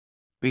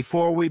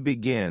Before we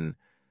begin,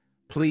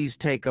 please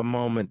take a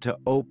moment to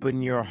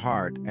open your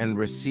heart and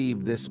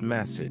receive this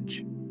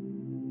message.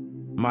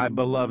 My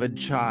beloved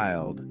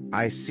child,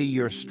 I see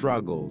your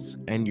struggles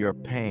and your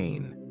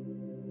pain.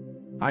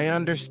 I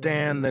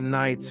understand the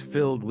nights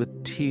filled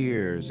with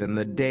tears and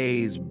the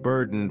days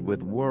burdened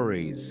with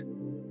worries.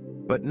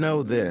 But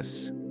know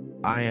this,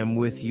 I am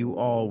with you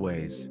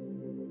always.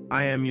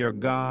 I am your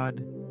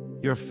God,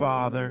 your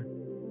Father,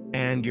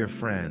 and your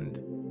friend.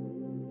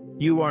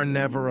 You are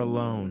never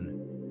alone.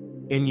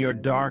 In your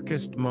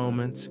darkest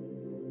moments,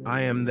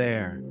 I am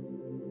there,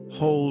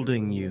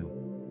 holding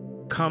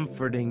you,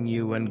 comforting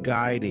you, and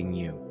guiding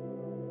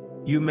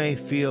you. You may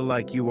feel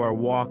like you are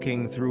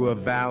walking through a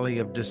valley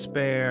of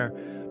despair,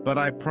 but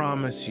I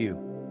promise you,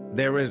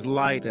 there is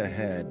light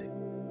ahead.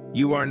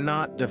 You are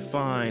not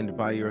defined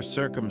by your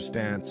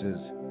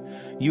circumstances.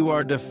 You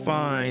are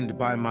defined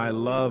by my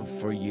love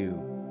for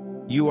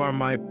you. You are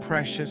my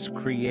precious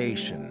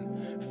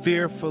creation,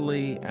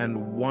 fearfully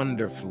and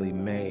wonderfully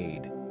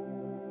made.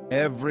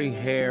 Every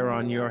hair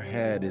on your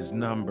head is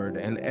numbered,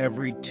 and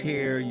every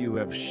tear you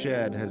have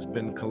shed has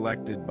been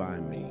collected by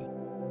me.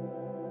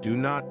 Do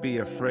not be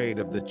afraid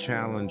of the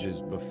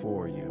challenges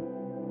before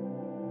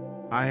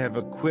you. I have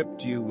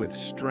equipped you with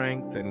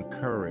strength and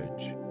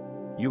courage.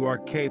 You are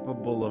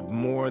capable of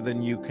more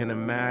than you can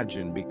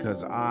imagine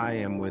because I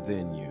am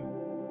within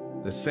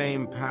you. The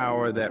same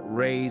power that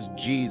raised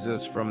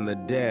Jesus from the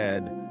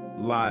dead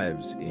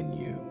lives in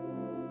you.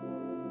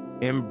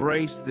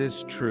 Embrace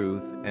this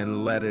truth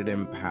and let it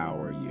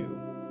empower you.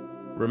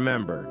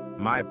 Remember,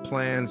 my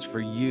plans for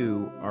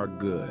you are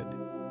good.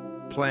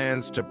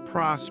 Plans to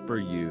prosper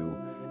you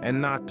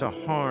and not to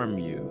harm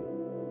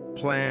you.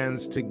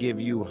 Plans to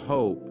give you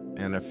hope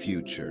and a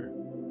future.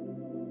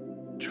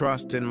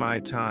 Trust in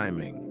my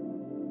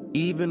timing.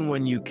 Even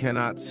when you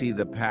cannot see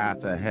the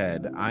path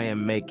ahead, I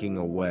am making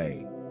a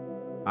way.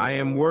 I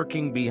am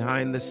working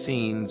behind the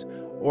scenes,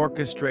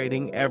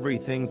 orchestrating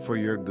everything for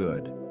your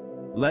good.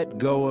 Let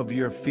go of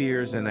your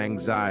fears and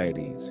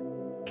anxieties.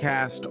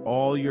 Cast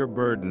all your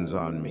burdens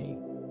on me,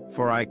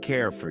 for I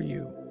care for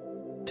you.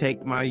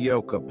 Take my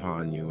yoke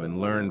upon you and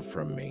learn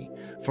from me,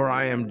 for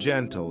I am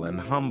gentle and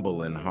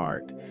humble in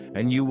heart,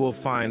 and you will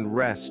find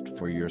rest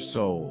for your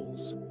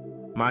souls.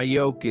 My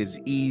yoke is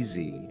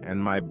easy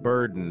and my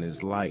burden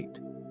is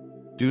light.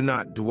 Do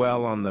not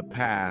dwell on the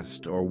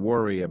past or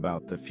worry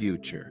about the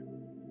future.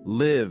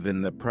 Live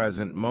in the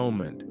present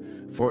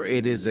moment, for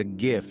it is a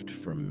gift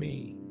from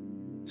me.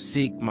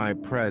 Seek my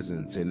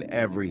presence in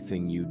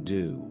everything you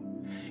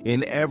do,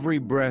 in every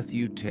breath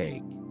you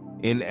take,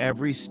 in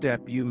every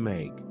step you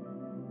make.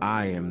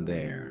 I am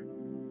there.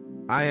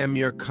 I am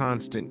your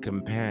constant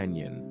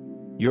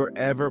companion, your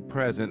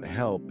ever-present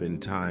help in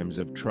times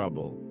of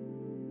trouble.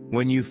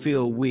 When you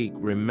feel weak,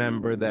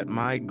 remember that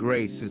my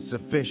grace is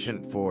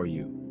sufficient for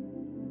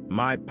you.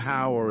 My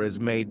power is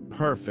made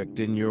perfect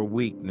in your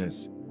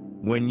weakness.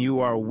 When you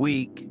are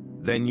weak,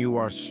 then you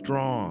are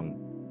strong.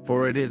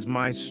 For it is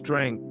my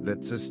strength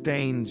that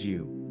sustains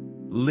you.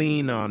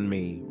 Lean on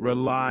me,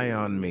 rely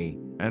on me,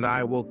 and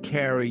I will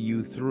carry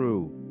you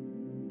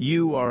through.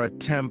 You are a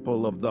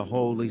temple of the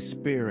Holy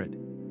Spirit.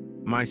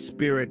 My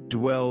Spirit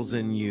dwells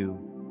in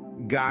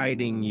you,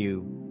 guiding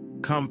you,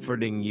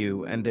 comforting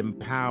you, and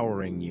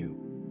empowering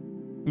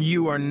you.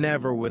 You are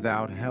never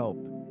without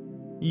help.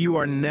 You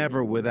are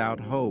never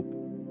without hope.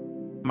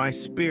 My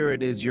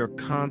Spirit is your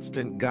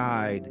constant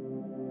guide,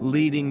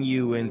 leading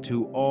you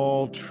into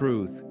all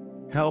truth,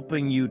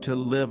 helping you to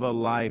live a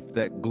life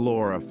that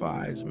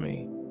glorifies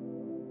me.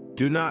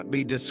 Do not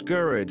be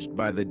discouraged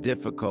by the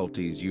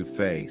difficulties you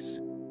face.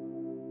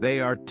 They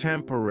are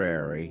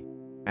temporary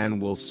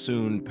and will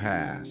soon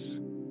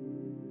pass.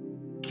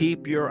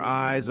 Keep your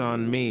eyes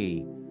on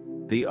me,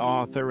 the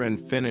author and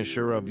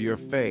finisher of your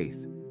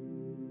faith.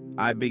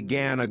 I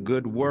began a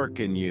good work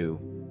in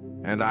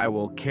you, and I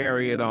will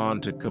carry it on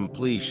to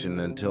completion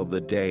until the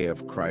day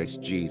of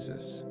Christ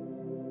Jesus.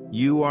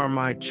 You are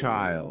my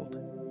child,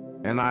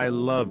 and I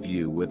love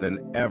you with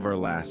an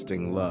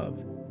everlasting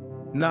love.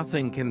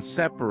 Nothing can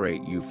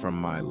separate you from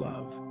my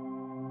love.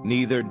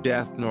 Neither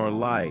death nor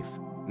life,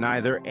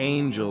 neither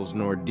angels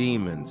nor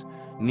demons,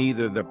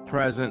 neither the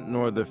present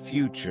nor the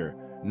future,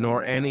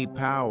 nor any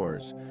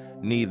powers,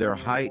 neither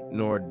height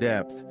nor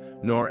depth,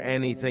 nor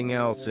anything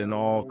else in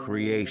all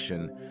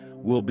creation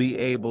will be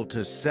able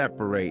to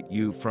separate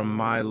you from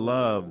my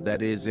love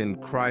that is in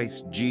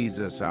Christ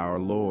Jesus our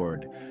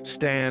Lord.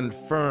 Stand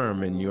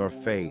firm in your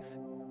faith.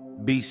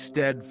 Be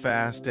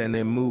steadfast and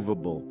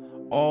immovable,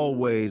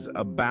 always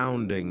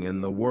abounding in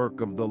the work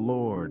of the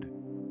Lord.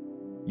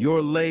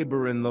 Your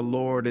labor in the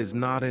Lord is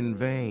not in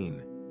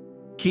vain.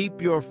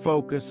 Keep your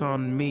focus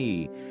on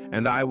me,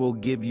 and I will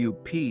give you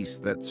peace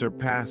that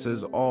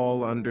surpasses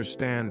all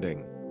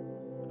understanding.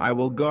 I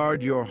will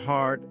guard your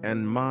heart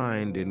and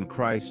mind in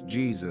Christ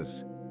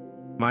Jesus.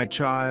 My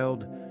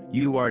child,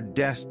 you are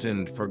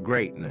destined for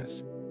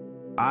greatness.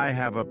 I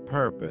have a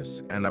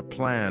purpose and a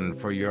plan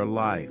for your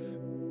life.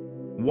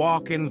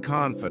 Walk in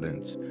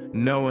confidence,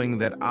 knowing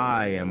that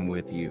I am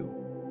with you.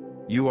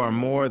 You are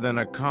more than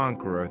a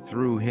conqueror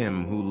through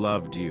him who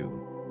loved you.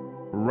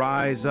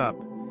 Rise up,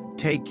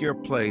 take your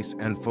place,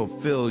 and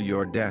fulfill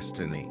your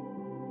destiny.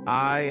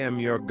 I am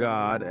your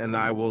God, and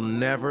I will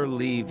never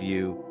leave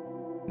you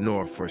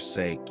nor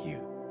forsake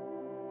you.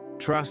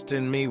 Trust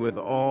in me with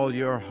all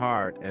your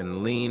heart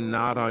and lean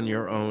not on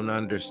your own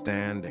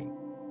understanding.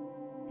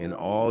 In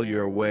all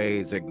your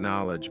ways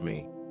acknowledge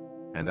me,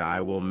 and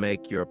I will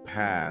make your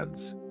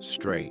paths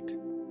straight.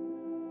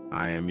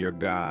 I am your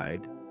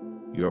guide,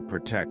 your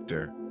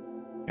protector,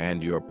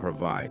 and your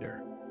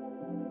provider.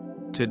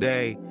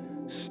 Today,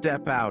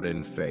 step out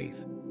in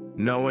faith,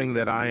 knowing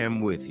that I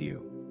am with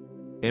you.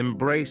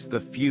 Embrace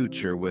the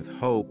future with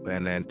hope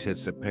and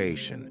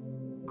anticipation.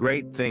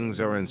 Great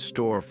things are in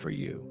store for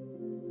you.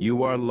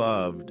 You are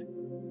loved,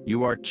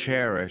 you are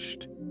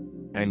cherished,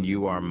 and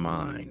you are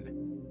mine.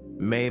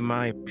 May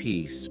my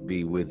peace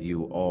be with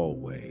you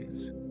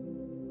always.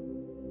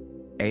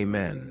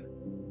 Amen.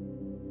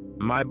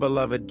 My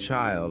beloved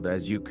child,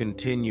 as you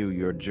continue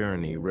your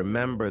journey,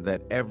 remember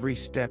that every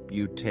step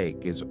you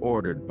take is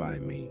ordered by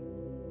me.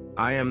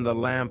 I am the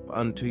lamp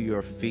unto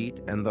your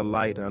feet and the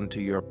light unto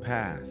your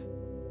path.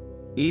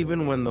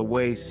 Even when the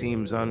way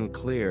seems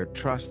unclear,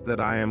 trust that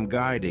I am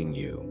guiding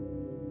you.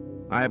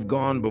 I have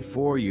gone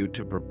before you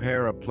to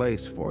prepare a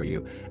place for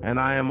you, and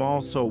I am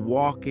also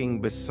walking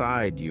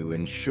beside you,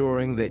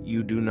 ensuring that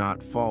you do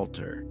not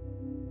falter.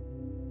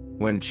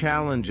 When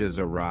challenges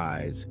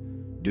arise,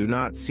 do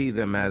not see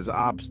them as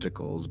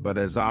obstacles, but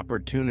as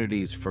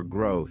opportunities for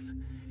growth.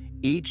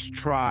 Each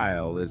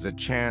trial is a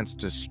chance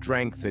to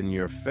strengthen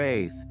your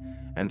faith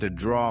and to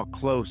draw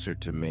closer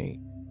to me.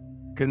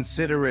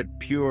 Consider it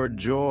pure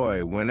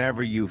joy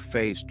whenever you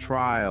face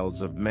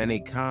trials of many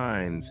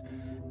kinds,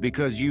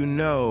 because you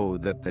know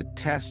that the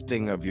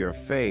testing of your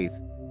faith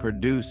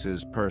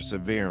produces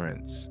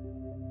perseverance.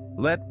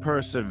 Let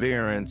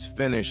perseverance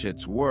finish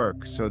its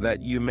work so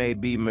that you may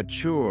be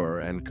mature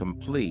and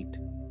complete,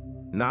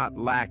 not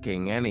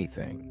lacking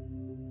anything.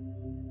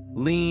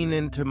 Lean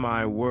into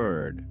my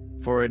word,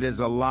 for it is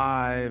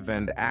alive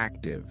and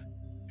active,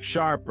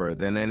 sharper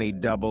than any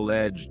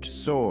double-edged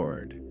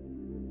sword.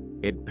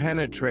 It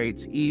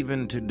penetrates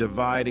even to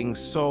dividing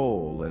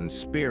soul and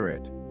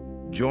spirit,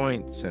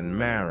 joints and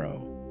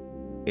marrow.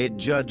 It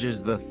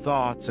judges the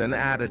thoughts and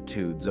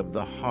attitudes of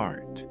the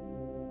heart.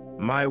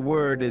 My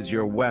word is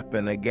your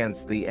weapon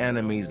against the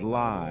enemy's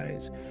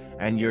lies,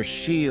 and your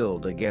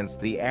shield against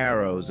the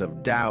arrows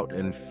of doubt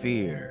and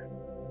fear.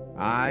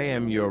 I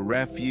am your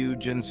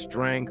refuge and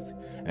strength,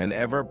 an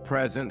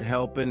ever-present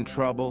help in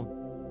trouble.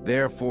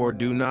 Therefore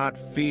do not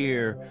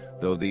fear,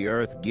 though the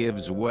earth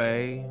gives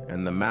way,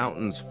 and the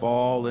mountains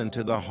fall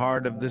into the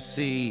heart of the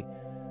sea.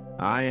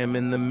 I am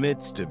in the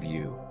midst of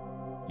you.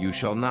 You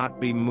shall not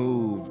be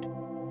moved.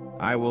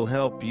 I will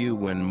help you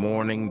when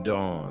morning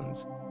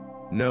dawns.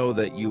 Know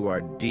that you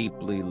are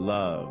deeply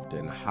loved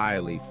and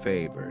highly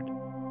favored.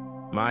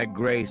 My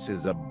grace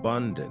is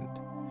abundant,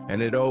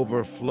 and it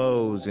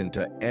overflows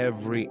into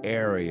every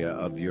area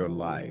of your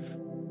life.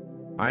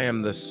 I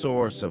am the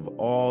source of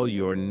all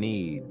your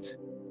needs.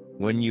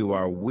 When you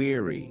are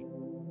weary,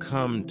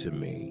 come to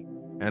me,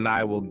 and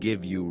I will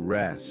give you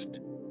rest.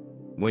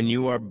 When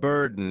you are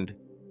burdened,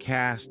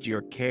 cast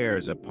your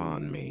cares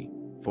upon me,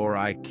 for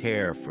I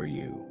care for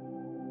you.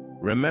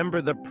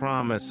 Remember the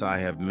promise I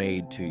have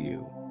made to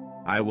you.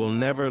 I will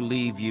never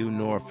leave you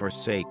nor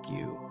forsake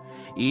you.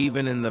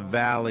 Even in the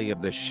valley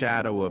of the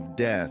shadow of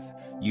death,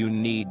 you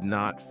need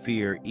not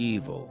fear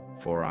evil,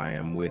 for I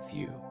am with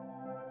you.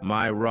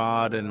 My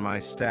rod and my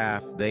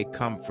staff, they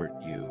comfort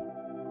you.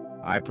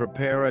 I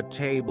prepare a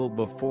table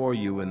before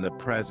you in the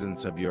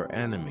presence of your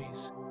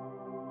enemies.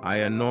 I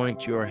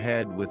anoint your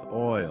head with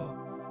oil.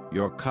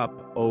 Your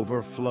cup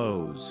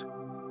overflows.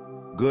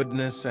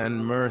 Goodness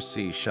and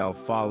mercy shall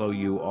follow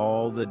you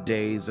all the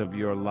days of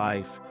your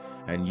life,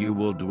 and you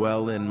will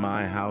dwell in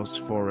my house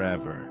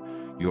forever.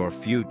 Your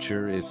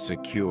future is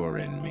secure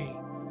in me.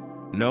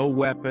 No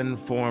weapon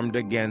formed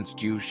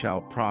against you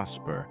shall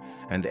prosper,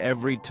 and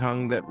every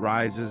tongue that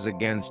rises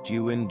against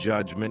you in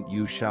judgment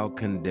you shall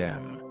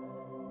condemn.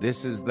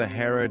 This is the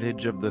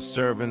heritage of the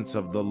servants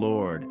of the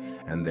Lord,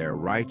 and their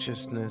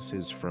righteousness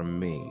is from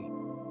me.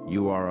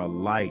 You are a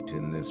light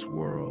in this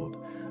world,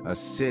 a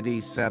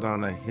city set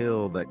on a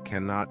hill that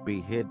cannot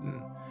be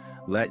hidden.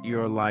 Let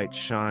your light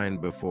shine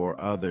before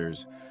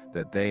others,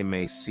 that they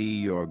may see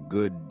your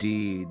good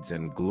deeds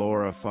and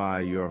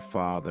glorify your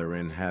Father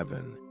in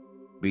heaven.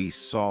 Be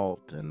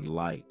salt and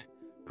light,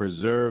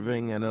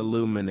 preserving and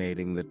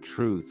illuminating the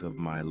truth of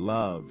my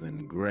love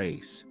and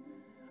grace.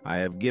 I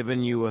have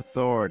given you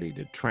authority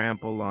to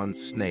trample on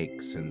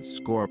snakes and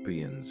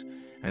scorpions,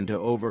 and to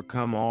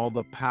overcome all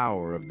the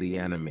power of the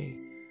enemy.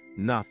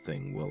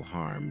 Nothing will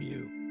harm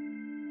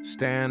you.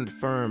 Stand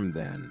firm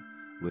then,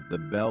 with the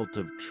belt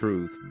of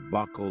truth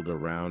buckled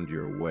around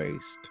your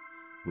waist,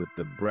 with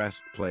the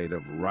breastplate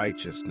of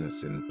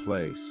righteousness in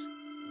place,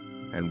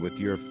 and with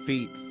your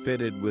feet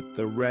fitted with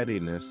the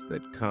readiness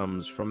that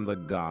comes from the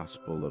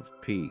gospel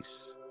of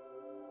peace.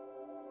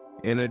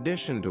 In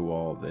addition to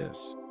all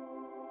this,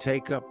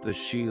 take up the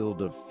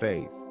shield of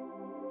faith.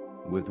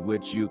 with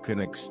which you can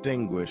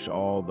extinguish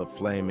all the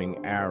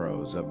flaming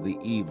arrows of the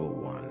evil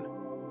one.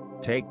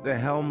 Take the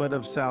helmet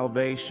of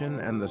salvation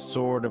and the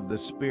sword of the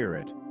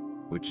Spirit,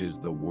 which is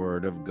the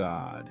Word of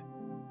God.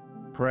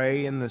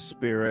 Pray in the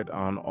Spirit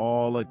on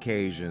all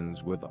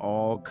occasions with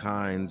all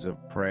kinds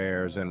of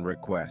prayers and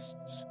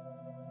requests.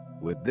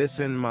 With this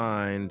in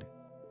mind,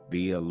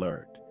 be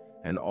alert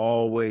and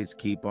always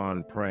keep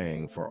on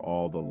praying for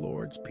all the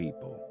Lord's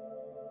people.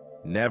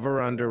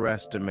 Never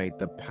underestimate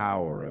the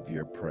power of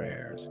your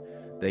prayers.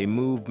 They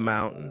move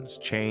mountains,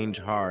 change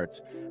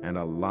hearts, and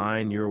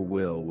align your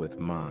will with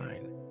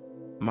mine.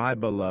 My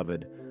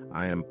beloved,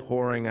 I am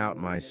pouring out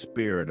my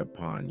Spirit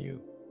upon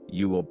you.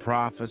 You will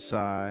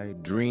prophesy,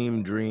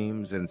 dream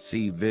dreams, and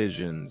see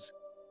visions.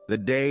 The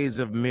days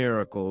of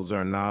miracles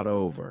are not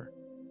over.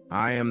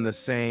 I am the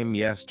same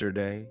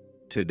yesterday,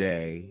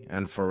 today,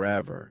 and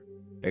forever.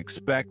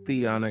 Expect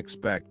the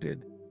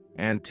unexpected.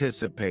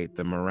 Anticipate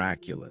the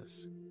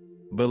miraculous.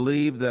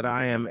 Believe that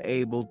I am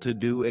able to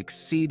do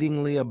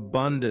exceedingly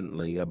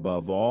abundantly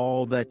above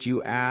all that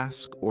you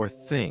ask or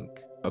think,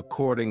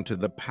 according to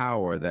the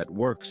power that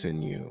works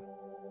in you.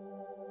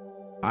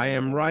 I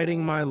am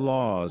writing my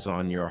laws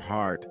on your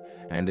heart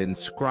and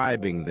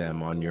inscribing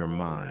them on your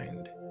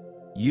mind.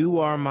 You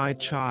are my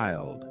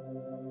child,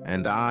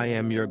 and I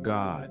am your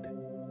God.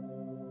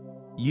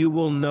 You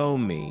will know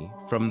me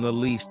from the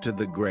least to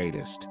the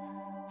greatest,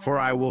 for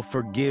I will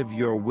forgive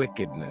your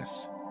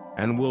wickedness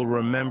and will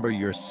remember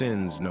your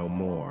sins no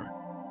more.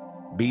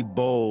 Be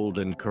bold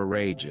and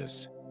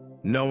courageous,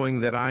 knowing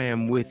that I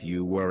am with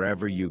you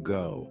wherever you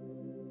go.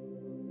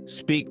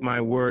 Speak my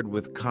word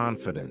with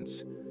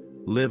confidence,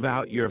 live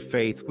out your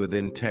faith with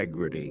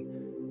integrity,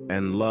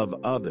 and love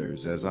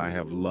others as I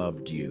have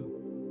loved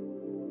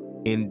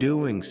you. In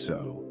doing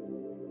so,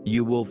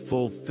 you will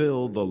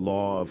fulfill the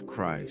law of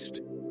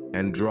Christ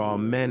and draw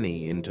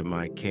many into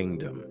my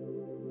kingdom.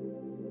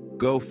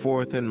 Go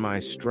forth in my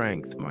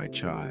strength, my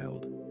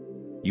child.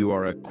 You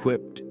are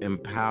equipped,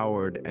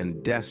 empowered,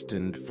 and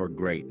destined for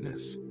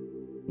greatness.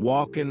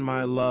 Walk in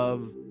my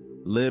love,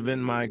 live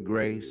in my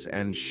grace,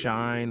 and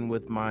shine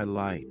with my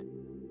light.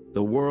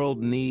 The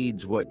world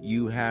needs what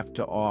you have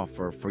to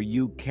offer, for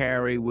you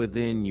carry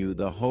within you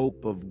the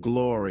hope of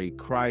glory,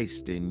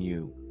 Christ in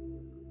you.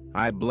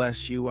 I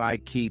bless you, I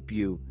keep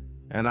you,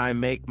 and I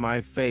make my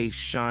face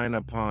shine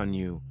upon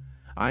you.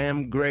 I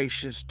am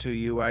gracious to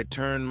you, I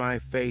turn my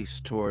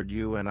face toward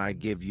you, and I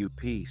give you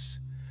peace.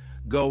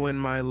 Go in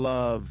my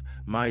love,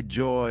 my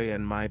joy,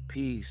 and my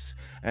peace,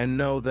 and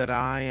know that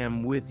I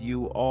am with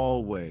you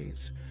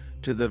always,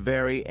 to the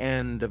very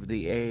end of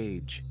the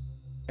age.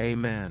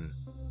 Amen.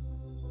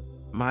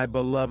 My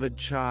beloved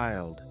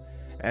child,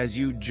 as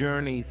you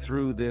journey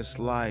through this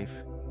life,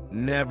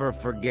 never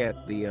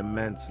forget the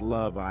immense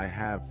love I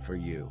have for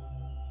you.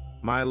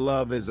 My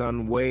love is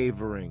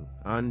unwavering,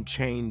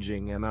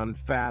 unchanging, and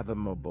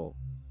unfathomable.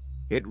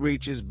 It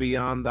reaches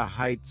beyond the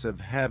heights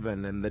of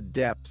heaven and the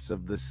depths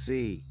of the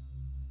sea.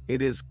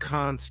 It is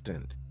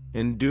constant,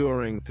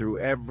 enduring through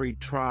every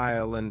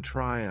trial and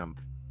triumph.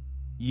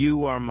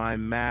 You are my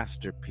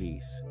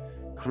masterpiece,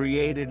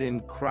 created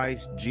in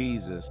Christ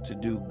Jesus to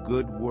do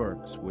good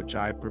works which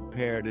I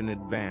prepared in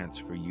advance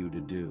for you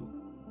to do.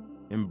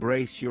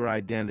 Embrace your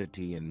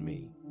identity in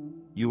me.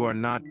 You are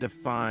not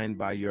defined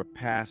by your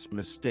past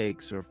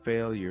mistakes or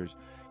failures.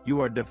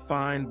 You are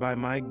defined by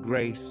my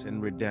grace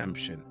and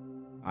redemption.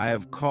 I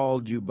have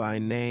called you by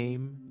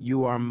name.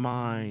 You are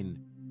mine.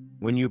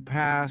 When you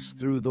pass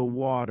through the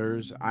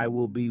waters, I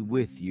will be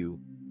with you.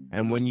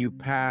 And when you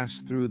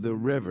pass through the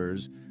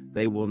rivers,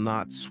 they will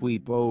not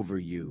sweep over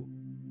you.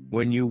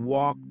 When you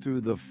walk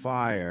through the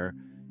fire,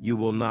 you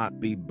will not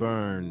be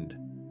burned.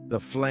 The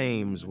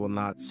flames will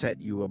not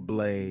set you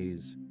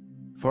ablaze.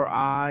 For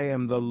I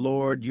am the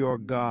Lord your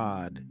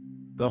God,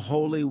 the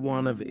Holy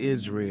One of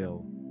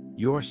Israel,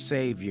 your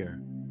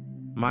Savior.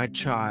 My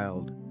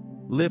child,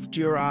 lift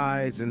your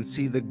eyes and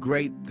see the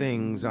great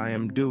things I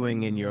am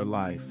doing in your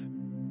life.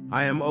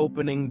 I am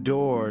opening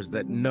doors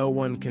that no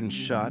one can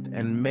shut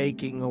and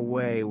making a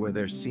way where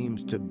there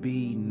seems to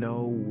be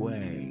no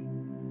way.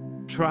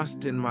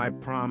 Trust in my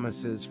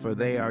promises, for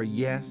they are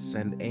yes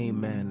and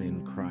amen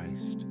in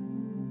Christ.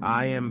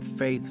 I am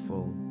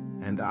faithful,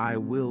 and I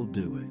will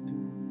do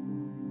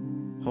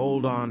it.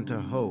 Hold on to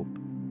hope,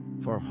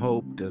 for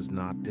hope does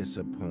not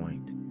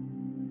disappoint.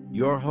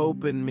 Your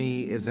hope in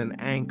me is an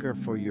anchor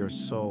for your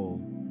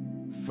soul,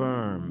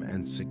 firm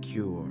and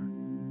secure.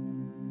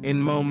 In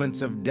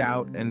moments of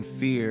doubt and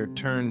fear,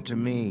 turn to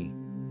me.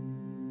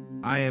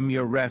 I am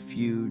your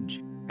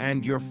refuge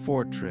and your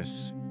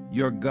fortress,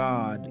 your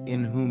God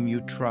in whom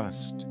you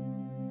trust.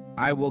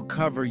 I will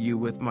cover you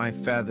with my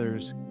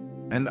feathers,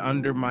 and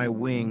under my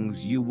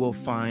wings you will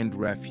find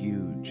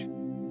refuge.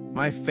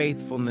 My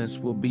faithfulness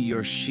will be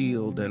your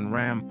shield and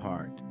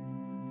rampart.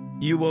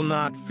 You will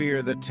not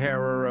fear the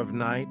terror of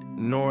night,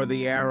 nor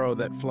the arrow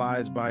that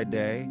flies by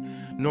day,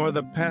 nor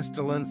the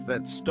pestilence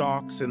that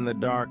stalks in the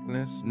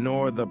darkness,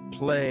 nor the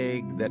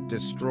plague that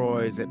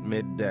destroys at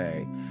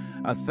midday.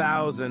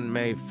 1,000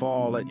 may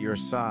fall at your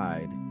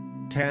side,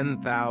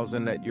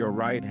 10,000 at your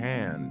right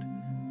hand,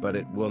 but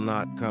it will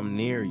not come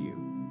near you.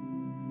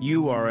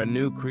 You are a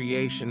new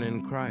creation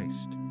in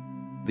Christ.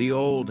 The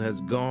old has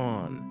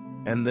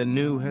gone, and the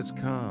new has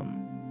come.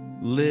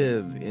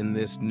 Live in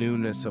this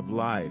newness of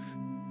life,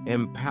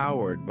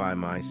 empowered by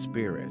my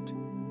Spirit.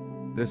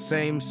 The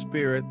same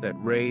Spirit that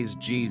raised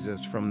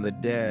Jesus from the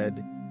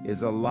dead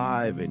is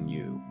alive in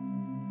you,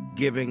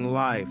 giving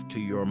life to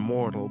your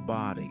mortal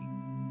body.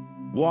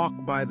 Walk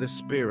by the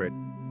Spirit,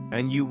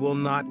 and you will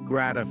not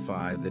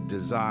gratify the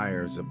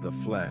desires of the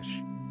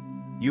flesh.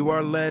 You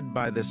are led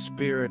by the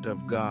Spirit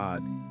of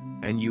God,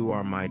 and you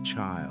are my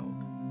child.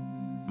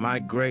 My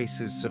grace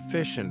is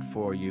sufficient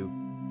for you,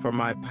 for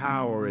my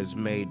power is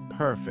made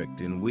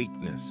perfect in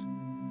weakness.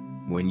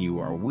 When you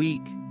are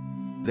weak,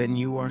 then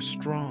you are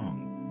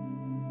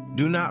strong.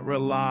 Do not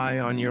rely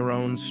on your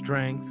own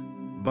strength,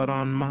 but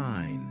on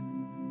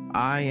mine.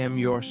 I am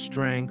your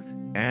strength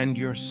and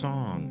your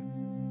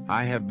song.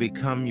 I have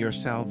become your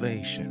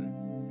salvation.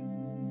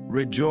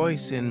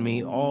 Rejoice in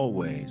me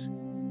always,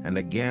 and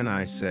again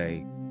I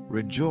say,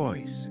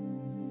 rejoice.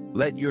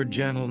 Let your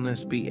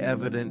gentleness be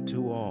evident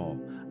to all.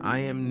 I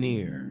am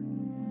near.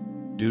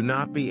 Do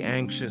not be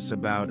anxious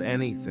about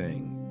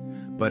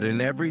anything, but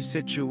in every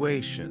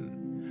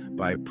situation,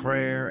 by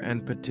prayer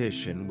and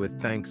petition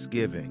with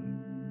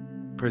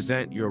thanksgiving,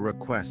 present your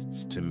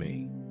requests to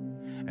me,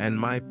 and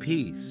my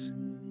peace,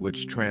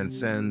 which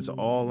transcends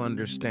all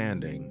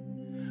understanding,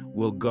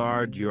 will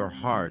guard your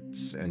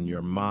hearts and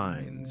your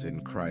minds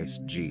in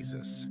Christ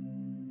Jesus.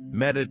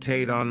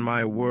 Meditate on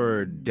my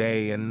word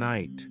day and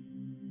night.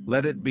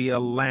 Let it be a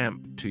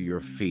lamp to your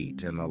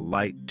feet and a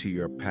light to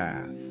your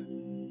path.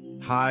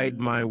 Hide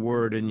my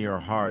word in your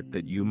heart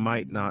that you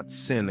might not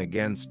sin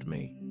against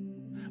me.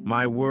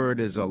 My word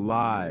is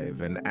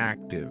alive and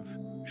active,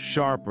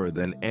 sharper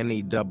than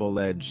any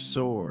double-edged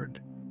sword.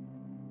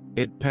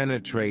 It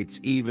penetrates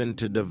even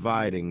to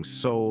dividing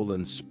soul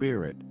and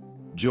spirit,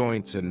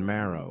 joints and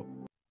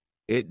marrow.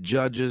 It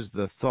judges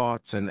the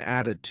thoughts and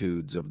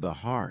attitudes of the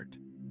heart.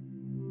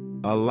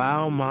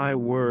 Allow my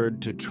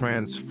word to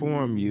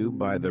transform you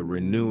by the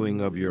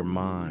renewing of your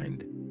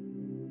mind.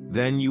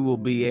 Then you will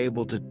be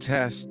able to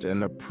test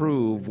and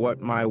approve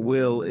what my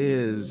will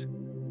is,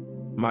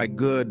 my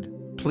good,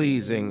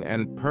 pleasing,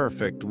 and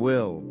perfect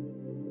will.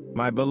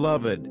 My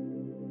beloved,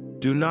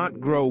 do not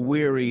grow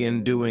weary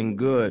in doing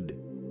good,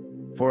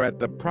 for at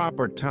the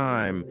proper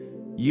time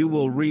you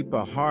will reap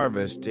a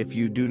harvest if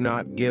you do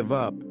not give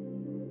up.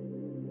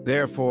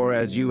 Therefore,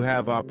 as you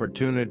have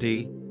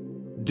opportunity,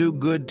 do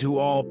good to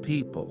all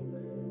people,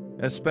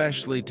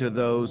 especially to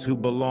those who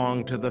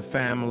belong to the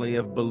family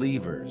of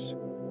believers.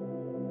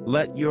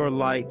 Let your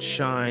light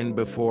shine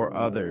before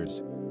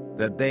others,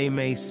 that they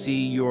may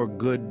see your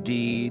good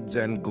deeds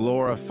and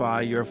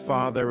glorify your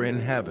Father in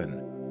heaven.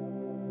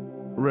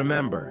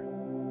 Remember,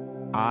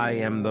 I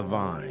am the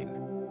vine,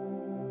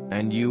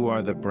 and you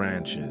are the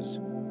branches.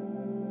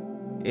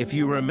 If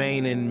you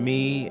remain in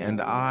me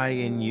and I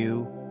in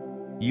you,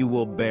 you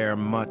will bear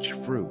much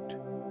fruit.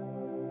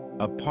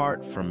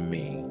 Apart from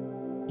me,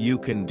 you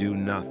can do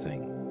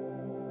nothing.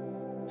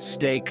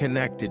 Stay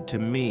connected to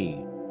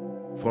me,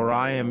 for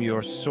I am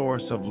your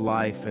source of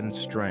life and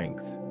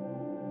strength.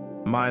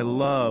 My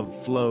love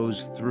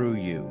flows through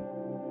you,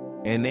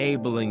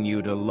 enabling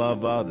you to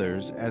love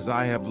others as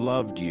I have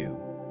loved you.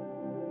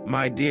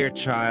 My dear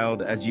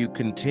child, as you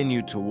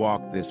continue to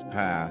walk this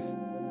path,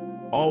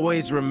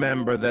 always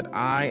remember that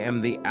I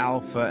am the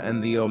Alpha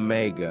and the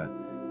Omega,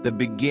 the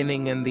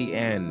beginning and the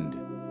end.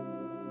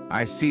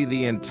 I see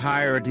the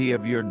entirety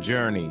of your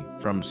journey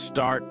from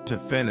start to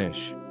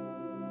finish,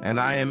 and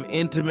I am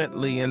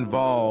intimately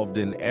involved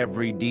in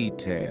every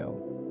detail.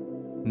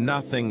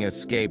 Nothing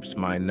escapes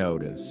my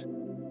notice,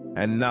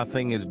 and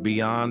nothing is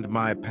beyond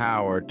my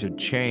power to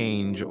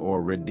change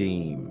or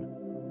redeem.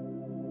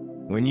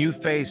 When you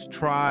face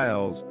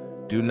trials,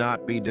 do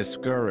not be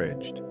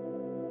discouraged,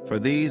 for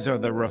these are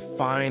the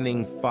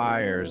refining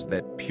fires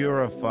that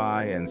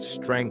purify and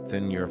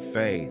strengthen your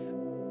faith.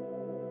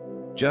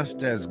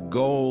 Just as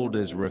gold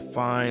is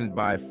refined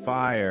by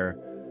fire,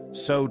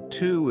 so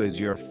too is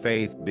your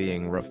faith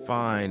being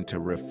refined to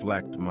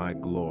reflect my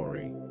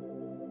glory.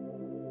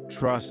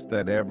 Trust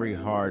that every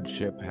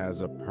hardship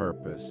has a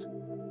purpose,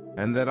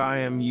 and that I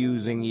am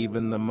using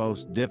even the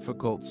most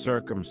difficult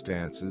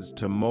circumstances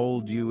to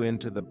mold you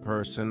into the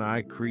person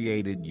I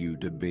created you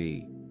to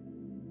be.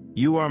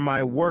 You are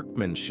my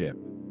workmanship,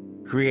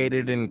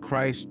 created in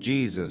Christ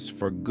Jesus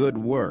for good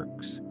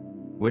works,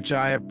 which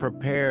I have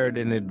prepared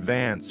in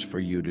advance for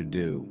you to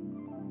do.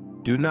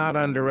 Do not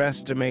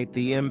underestimate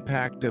the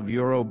impact of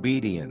your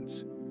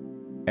obedience.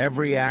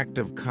 Every act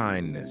of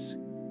kindness,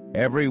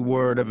 every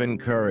word of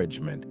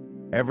encouragement,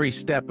 every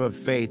step of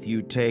faith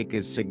you take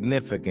is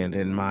significant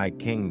in my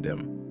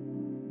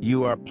kingdom.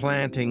 You are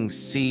planting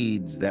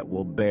seeds that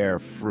will bear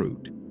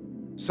fruit,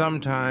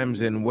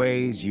 sometimes in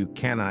ways you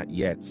cannot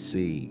yet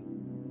see.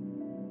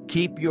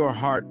 Keep your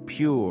heart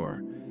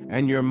pure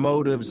and your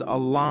motives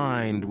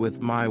aligned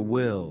with my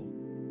will.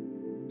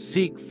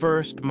 Seek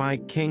first my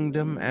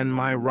kingdom and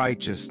my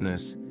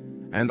righteousness,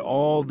 and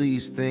all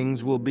these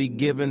things will be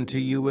given to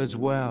you as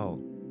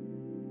well.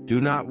 Do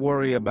not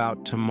worry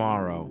about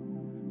tomorrow,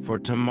 for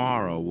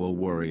tomorrow will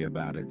worry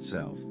about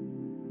itself.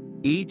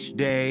 Each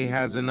day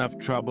has enough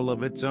trouble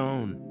of its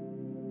own.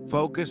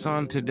 Focus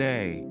on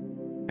today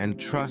and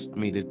trust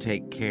me to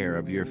take care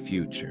of your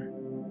future.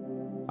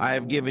 I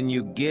have given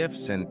you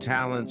gifts and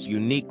talents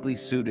uniquely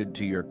suited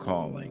to your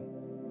calling.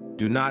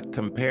 Do not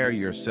compare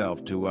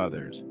yourself to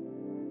others,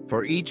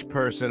 for each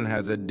person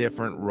has a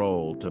different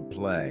role to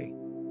play.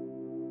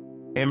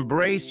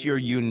 Embrace your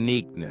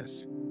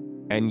uniqueness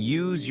and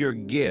use your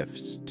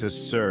gifts to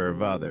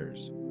serve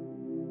others.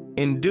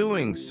 In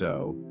doing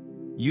so,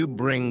 you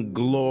bring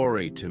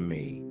glory to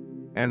me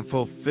and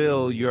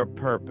fulfill your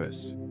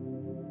purpose.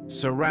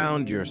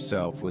 Surround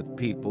yourself with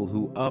people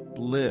who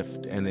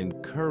uplift and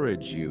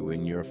encourage you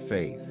in your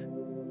faith.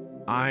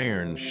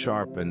 Iron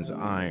sharpens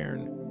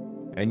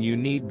iron, and you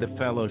need the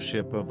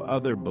fellowship of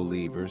other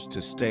believers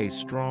to stay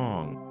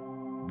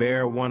strong,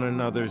 bear one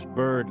another's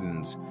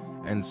burdens,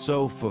 and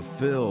so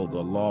fulfill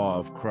the law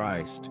of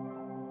Christ.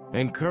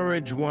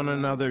 Encourage one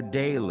another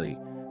daily,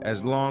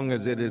 as long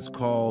as it is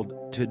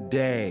called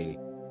today,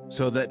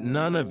 so that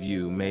none of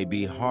you may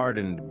be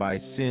hardened by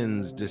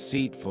sin's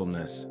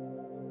deceitfulness.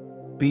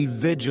 Be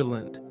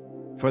vigilant,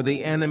 for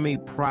the enemy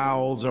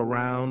prowls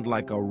around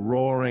like a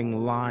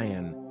roaring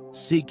lion,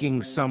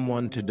 seeking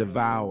someone to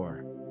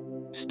devour.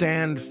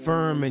 Stand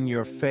firm in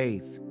your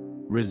faith,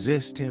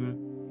 resist him,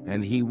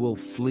 and he will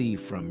flee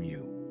from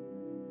you.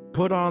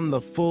 Put on the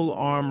full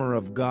armor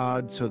of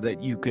God so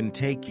that you can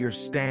take your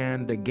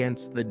stand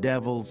against the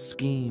devil's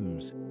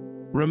schemes.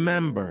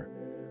 Remember,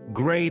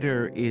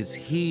 greater is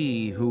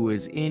he who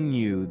is in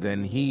you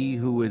than he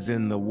who is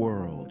in the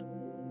world.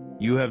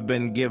 You have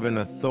been given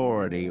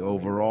authority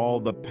over all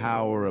the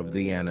power of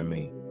the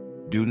enemy.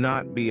 Do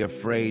not be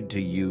afraid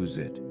to use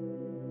it.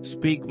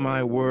 Speak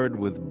my word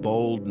with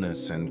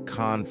boldness and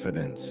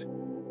confidence.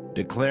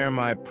 Declare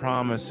my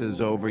promises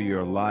over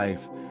your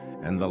life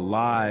and the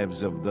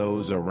lives of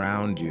those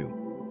around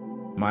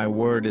you. My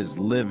word is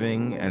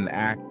living and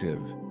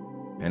active,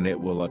 and it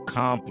will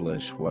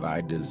accomplish what I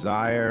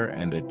desire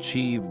and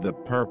achieve the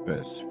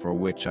purpose for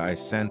which I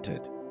sent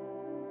it.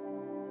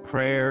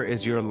 Prayer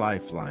is your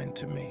lifeline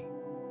to me.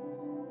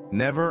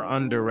 Never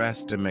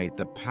underestimate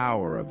the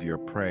power of your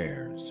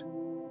prayers.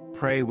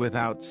 Pray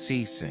without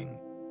ceasing,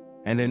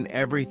 and in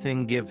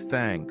everything give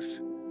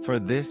thanks, for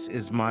this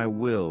is my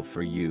will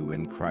for you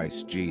in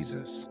Christ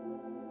Jesus.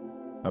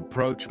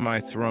 Approach my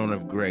throne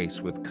of grace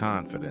with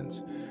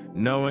confidence,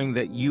 knowing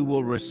that you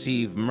will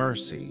receive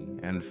mercy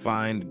and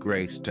find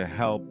grace to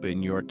help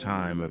in your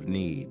time of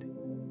need.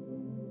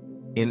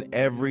 In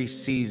every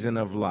season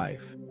of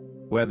life,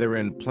 whether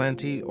in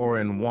plenty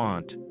or in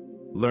want,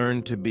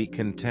 learn to be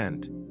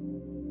content.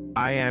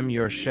 I am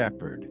your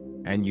shepherd,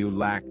 and you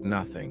lack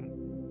nothing.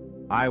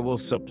 I will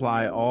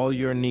supply all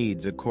your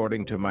needs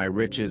according to my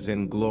riches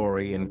in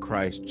glory in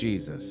Christ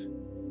Jesus.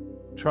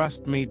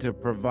 Trust me to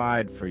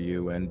provide for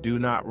you and do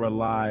not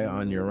rely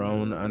on your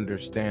own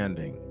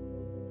understanding.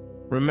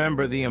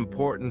 Remember the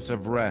importance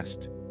of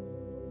rest.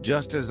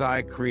 Just as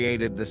I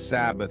created the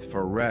Sabbath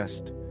for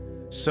rest,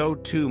 so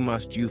too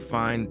must you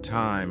find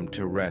time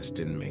to rest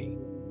in me.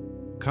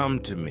 Come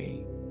to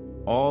me,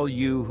 all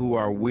you who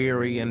are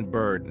weary and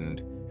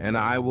burdened, and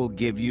I will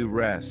give you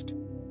rest.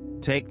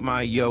 Take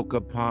my yoke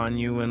upon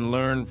you and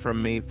learn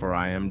from me, for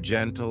I am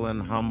gentle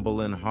and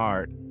humble in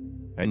heart,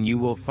 and you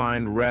will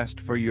find rest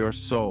for your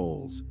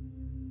souls.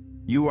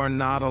 You are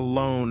not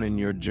alone in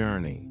your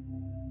journey.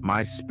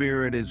 My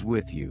Spirit is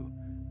with you,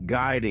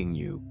 guiding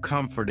you,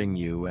 comforting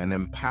you, and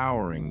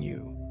empowering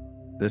you.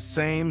 The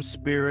same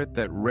Spirit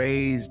that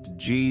raised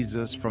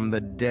Jesus from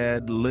the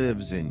dead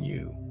lives in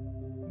you,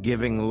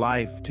 giving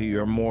life to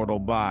your mortal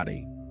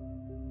body.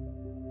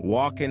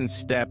 Walk in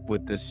step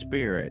with the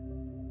Spirit,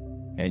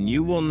 and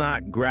you will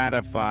not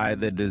gratify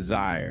the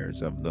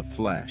desires of the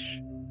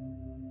flesh.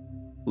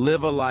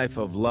 Live a life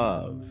of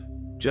love,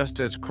 just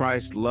as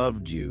Christ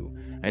loved you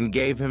and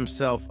gave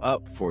himself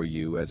up for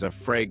you as a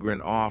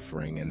fragrant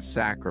offering and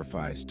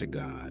sacrifice to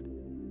God.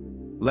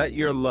 Let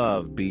your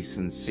love be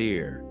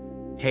sincere.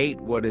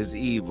 Hate what is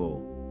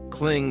evil.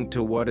 Cling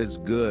to what is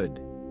good.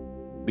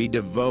 Be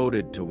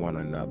devoted to one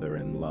another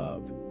in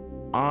love.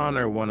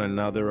 Honor one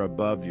another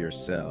above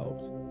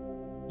yourselves.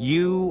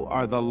 You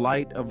are the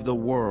light of the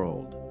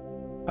world.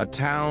 A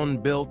town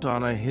built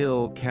on a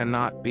hill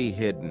cannot be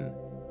hidden.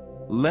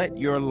 Let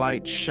your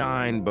light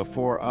shine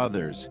before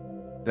others,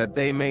 that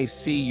they may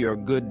see your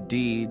good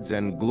deeds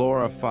and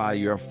glorify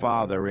your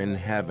Father in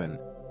heaven.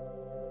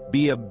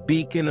 Be a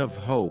beacon of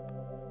hope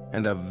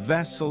and a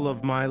vessel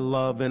of my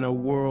love in a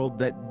world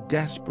that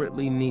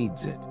desperately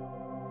needs it.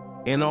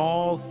 In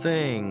all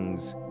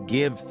things,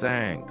 give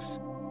thanks.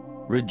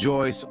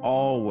 Rejoice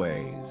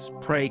always,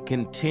 pray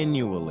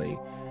continually,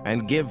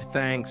 and give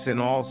thanks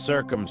in all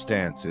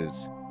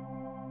circumstances,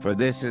 for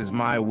this is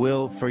my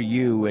will for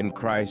you in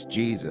Christ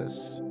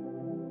Jesus.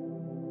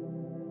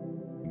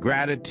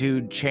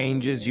 Gratitude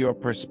changes your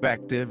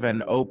perspective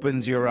and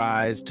opens your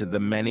eyes to the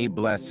many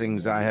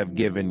blessings I have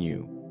given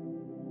you.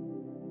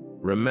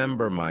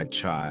 Remember, my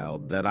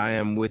child, that I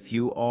am with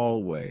you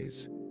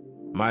always.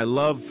 My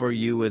love for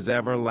you is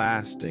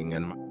everlasting,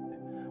 and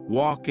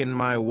walk in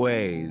my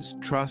ways,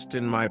 trust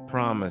in my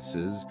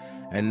promises,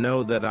 and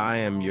know that I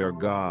am your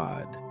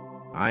God.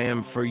 I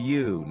am for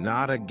you,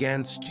 not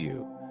against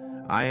you.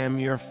 I am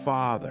your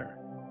Father,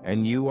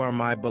 and you are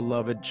my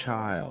beloved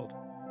child.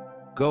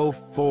 Go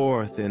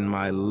forth in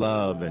my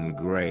love and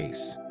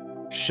grace.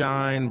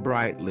 Shine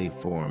brightly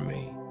for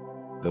me.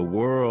 The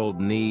world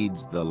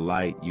needs the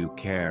light you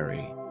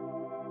carry.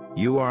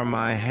 You are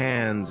my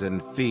hands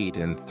and feet,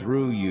 and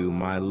through you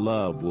my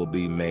love will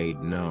be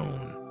made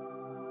known.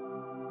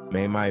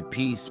 May my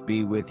peace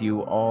be with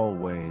you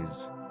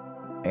always.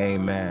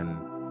 Amen.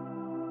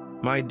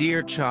 My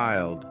dear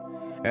child,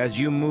 as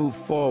you move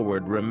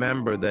forward,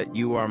 remember that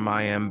you are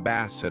my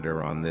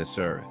ambassador on this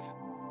earth.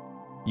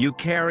 You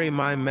carry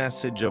my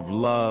message of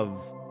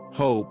love,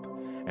 hope,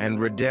 and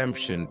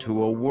redemption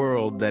to a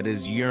world that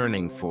is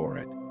yearning for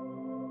it.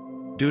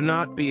 Do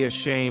not be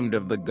ashamed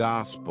of the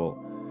gospel,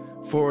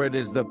 for it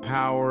is the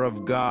power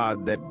of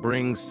God that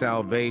brings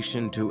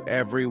salvation to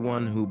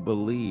everyone who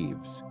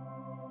believes.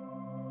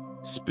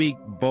 Speak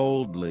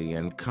boldly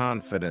and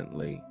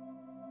confidently,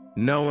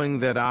 knowing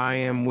that I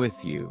am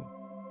with you,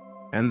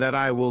 and that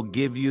I will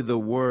give you the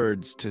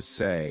words to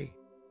say.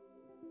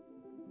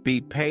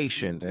 Be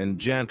patient and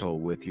gentle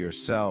with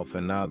yourself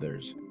and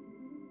others.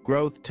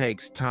 Growth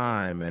takes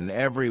time, and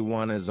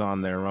everyone is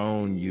on their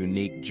own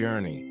unique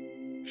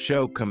journey.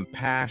 Show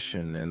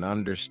compassion and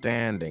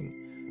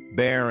understanding,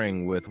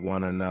 bearing with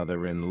one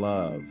another in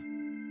love.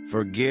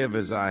 Forgive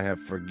as I have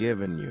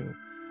forgiven you,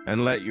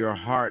 and let your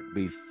heart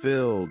be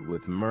filled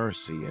with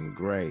mercy and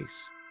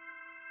grace.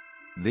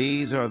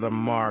 These are the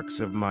marks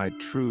of my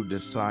true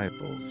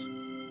disciples.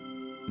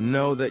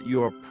 Know that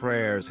your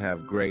prayers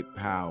have great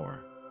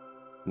power.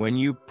 When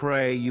you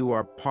pray, you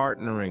are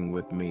partnering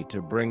with me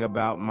to bring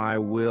about my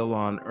will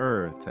on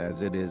earth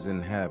as it is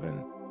in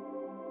heaven.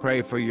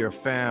 Pray for your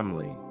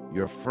family,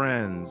 your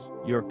friends,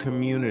 your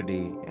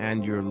community,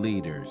 and your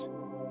leaders.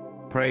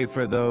 Pray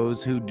for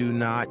those who do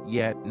not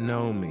yet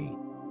know me,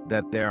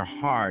 that their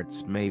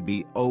hearts may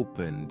be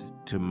opened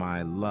to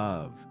my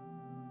love.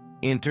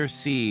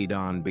 Intercede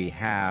on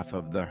behalf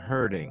of the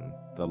hurting,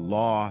 the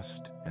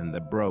lost, and the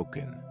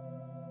broken.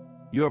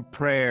 Your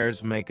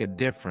prayers make a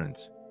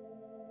difference.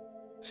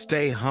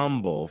 Stay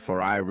humble,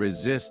 for I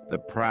resist the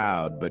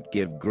proud but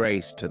give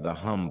grace to the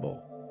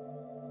humble.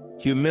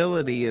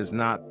 Humility is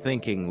not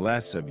thinking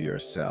less of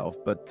yourself,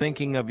 but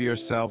thinking of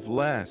yourself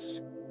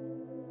less.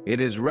 It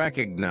is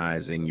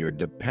recognizing your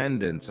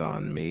dependence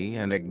on me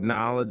and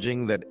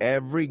acknowledging that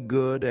every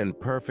good and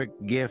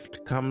perfect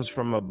gift comes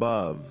from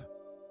above.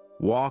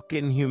 Walk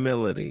in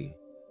humility,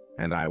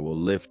 and I will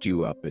lift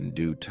you up in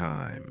due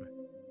time.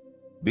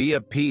 Be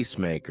a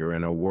peacemaker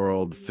in a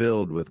world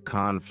filled with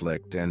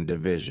conflict and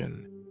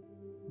division.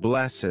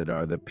 Blessed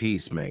are the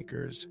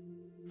peacemakers,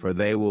 for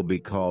they will be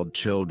called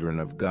children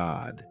of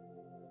God.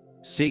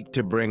 Seek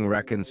to bring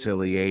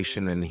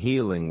reconciliation and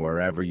healing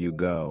wherever you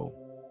go.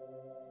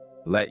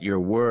 Let your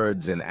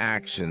words and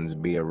actions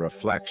be a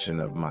reflection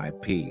of my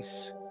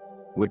peace,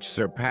 which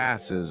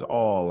surpasses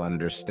all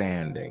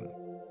understanding.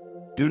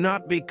 Do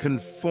not be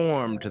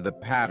conformed to the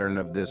pattern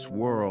of this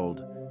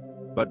world,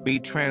 but be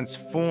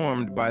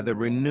transformed by the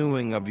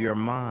renewing of your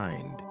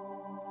mind.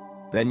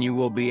 Then you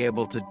will be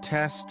able to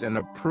test and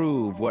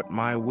approve what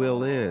my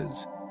will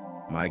is,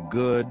 my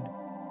good,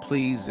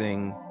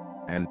 pleasing,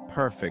 and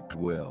perfect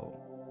will.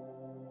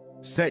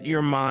 Set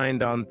your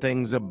mind on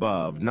things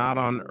above, not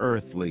on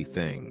earthly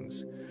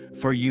things,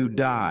 for you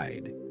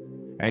died,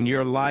 and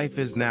your life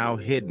is now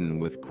hidden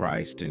with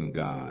Christ in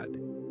God.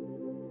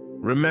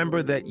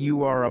 Remember that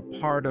you are a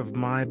part of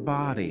my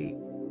body,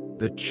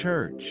 the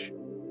church.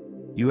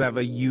 You have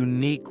a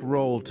unique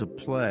role to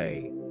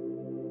play,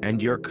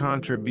 and your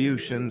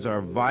contributions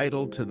are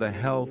vital to the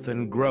health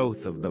and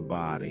growth of the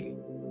body.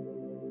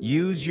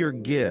 Use your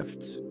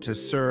gifts to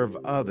serve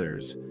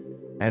others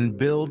and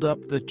build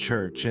up the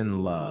church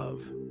in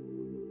love.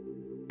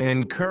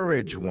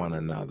 Encourage one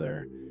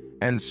another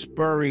and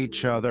spur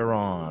each other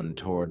on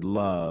toward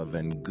love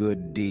and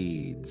good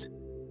deeds.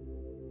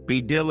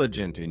 Be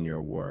diligent in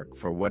your work,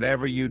 for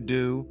whatever you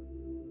do,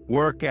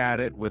 work at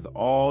it with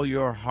all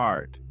your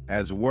heart,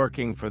 as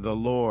working for the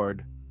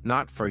Lord,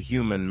 not for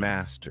human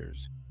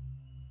masters.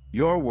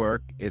 Your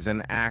work is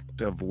an act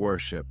of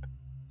worship,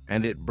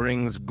 and it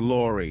brings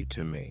glory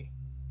to me.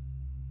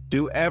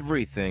 Do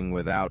everything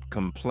without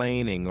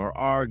complaining or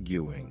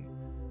arguing,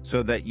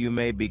 so that you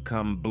may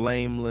become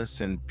blameless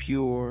and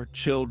pure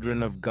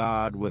children of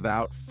God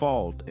without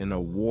fault in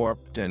a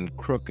warped and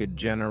crooked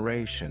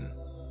generation.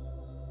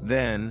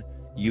 Then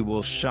you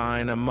will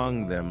shine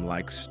among them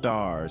like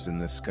stars in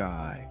the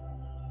sky.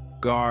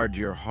 Guard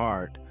your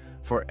heart,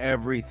 for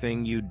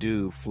everything you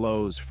do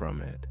flows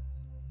from it.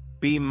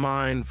 Be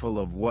mindful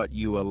of what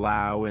you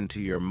allow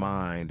into your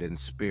mind and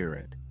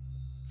spirit.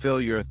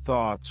 Fill your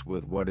thoughts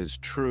with what is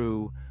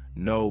true,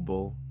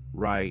 noble,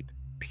 right,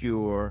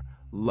 pure,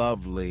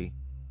 lovely,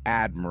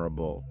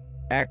 admirable,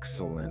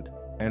 excellent,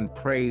 and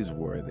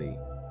praiseworthy.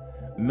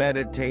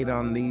 Meditate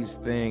on these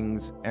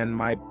things, and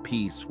my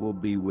peace will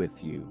be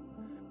with you.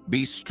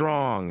 Be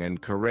strong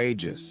and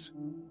courageous.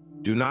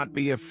 Do not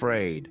be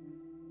afraid.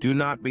 Do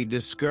not be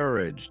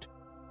discouraged,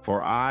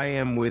 for I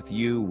am with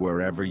you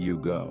wherever you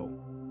go.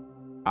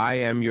 I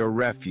am your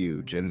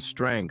refuge and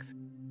strength,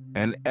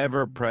 an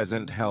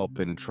ever-present help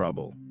in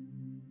trouble.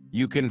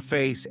 You can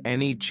face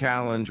any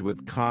challenge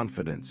with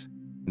confidence,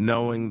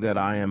 knowing that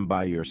I am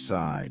by your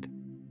side.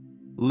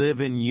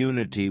 Live in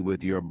unity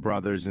with your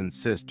brothers and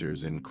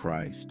sisters in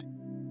Christ.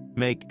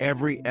 Make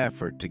every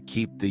effort to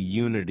keep the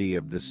unity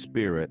of the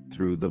Spirit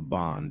through the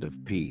bond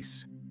of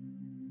peace.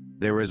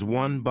 There is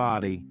one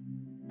body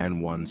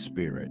and one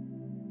Spirit,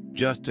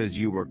 just as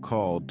you were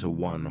called to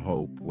one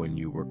hope when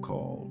you were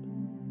called.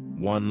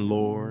 One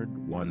Lord,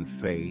 one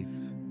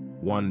faith,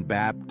 one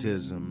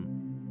baptism,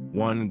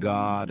 one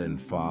God and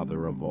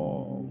Father of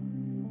all,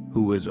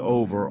 who is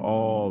over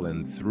all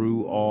and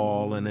through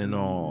all and in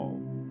all.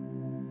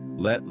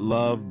 Let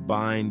love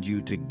bind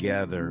you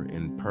together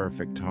in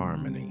perfect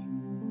harmony.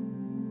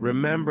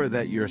 Remember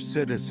that your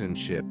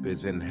citizenship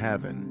is in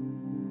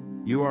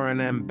heaven. You are an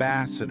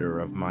ambassador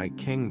of my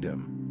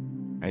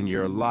kingdom, and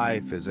your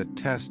life is a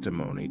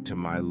testimony to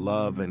my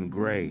love and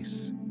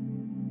grace.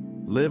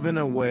 Live in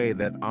a way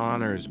that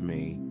honors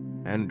me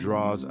and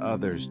draws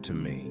others to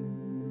me.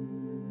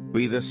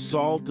 Be the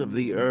salt of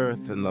the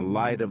earth and the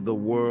light of the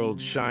world,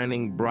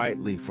 shining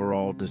brightly for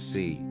all to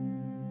see.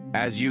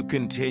 As you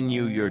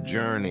continue your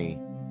journey,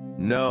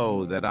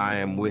 know that I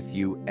am with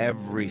you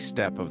every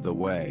step of the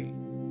way.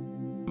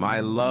 My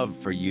love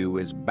for you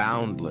is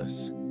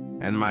boundless,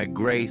 and my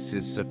grace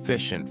is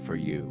sufficient for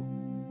you.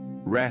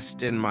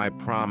 Rest in my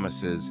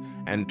promises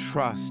and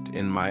trust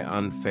in my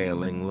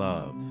unfailing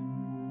love.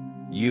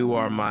 You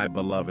are my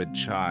beloved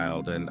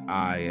child, and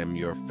I am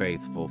your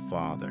faithful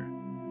Father.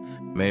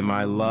 May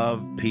my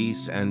love,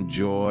 peace, and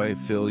joy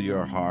fill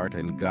your heart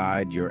and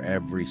guide your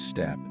every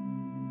step.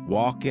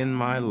 Walk in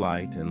my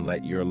light and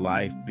let your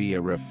life be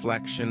a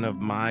reflection of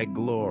my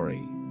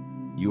glory.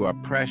 You are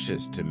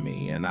precious to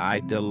me, and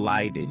I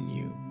delight in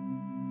you.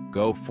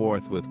 Go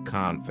forth with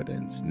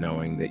confidence,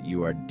 knowing that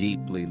you are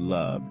deeply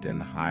loved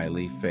and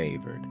highly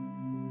favored.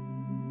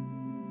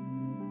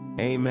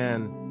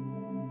 Amen.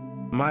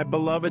 My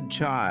beloved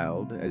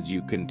child, as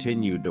you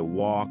continue to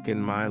walk in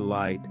my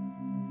light,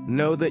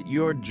 know that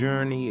your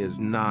journey is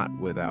not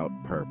without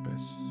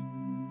purpose.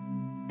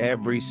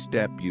 Every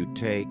step you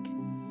take,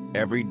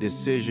 every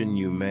decision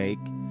you make,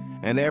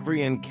 and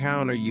every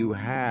encounter you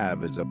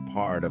have is a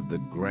part of the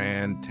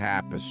grand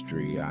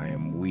tapestry I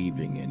am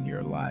weaving in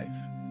your life.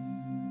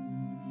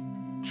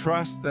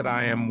 Trust that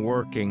I am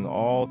working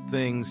all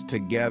things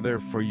together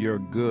for your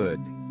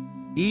good,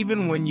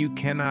 even when you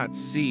cannot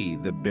see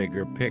the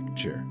bigger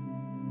picture.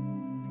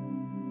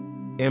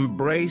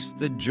 Embrace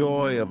the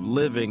joy of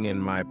living in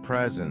my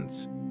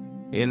presence.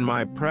 In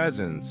my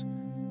presence,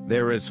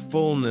 there is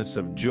fullness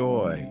of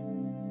joy.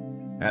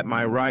 At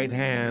my right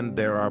hand,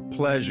 there are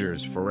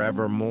pleasures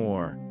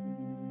forevermore.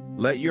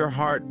 Let your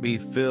heart be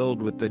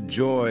filled with the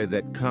joy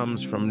that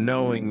comes from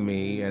knowing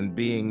me and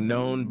being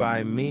known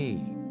by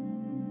me.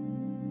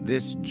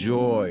 This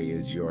joy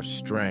is your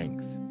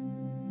strength,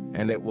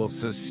 and it will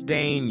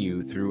sustain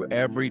you through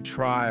every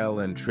trial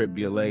and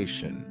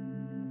tribulation.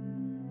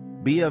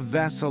 Be a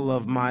vessel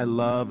of my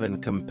love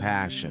and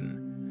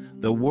compassion.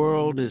 The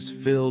world is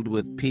filled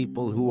with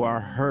people who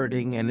are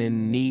hurting and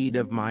in need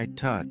of my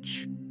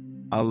touch.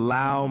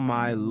 Allow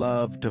my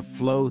love to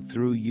flow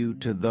through you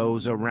to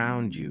those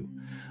around you.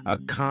 A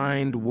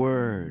kind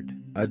word,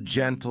 a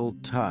gentle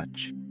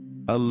touch,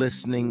 a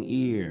listening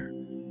ear.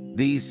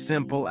 These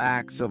simple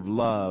acts of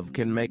love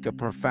can make a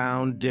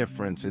profound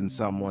difference in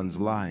someone's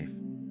life.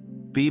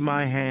 Be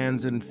my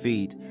hands and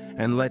feet,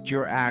 and let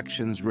your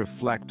actions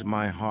reflect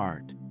my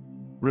heart.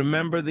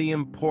 Remember the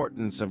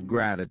importance of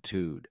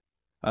gratitude.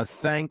 A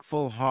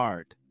thankful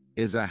heart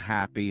is a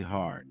happy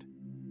heart.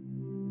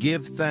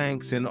 Give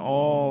thanks in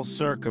all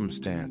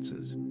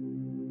circumstances,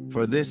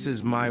 for this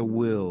is my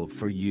will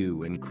for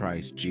you in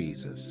Christ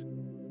Jesus.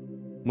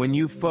 When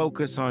you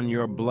focus on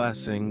your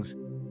blessings,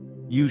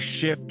 you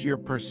shift your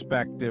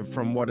perspective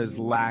from what is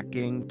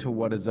lacking to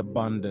what is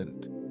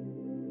abundant.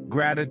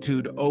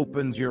 Gratitude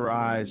opens your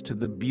eyes to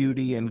the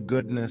beauty and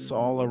goodness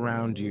all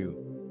around you.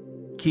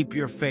 Keep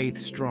your faith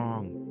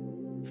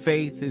strong.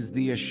 Faith is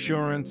the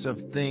assurance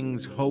of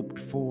things hoped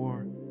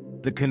for,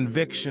 the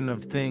conviction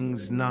of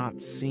things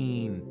not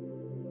seen.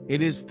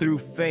 It is through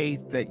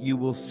faith that you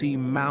will see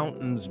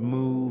mountains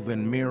move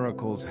and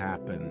miracles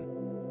happen.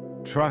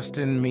 Trust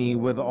in me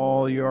with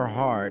all your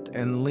heart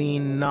and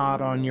lean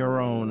not on your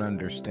own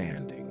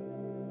understanding.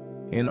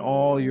 In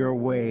all your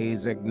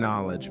ways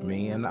acknowledge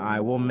me, and I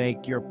will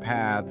make your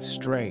paths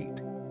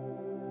straight.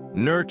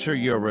 Nurture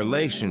your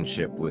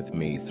relationship with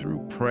me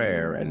through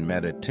prayer and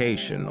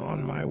meditation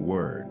on my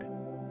word.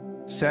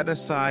 Set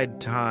aside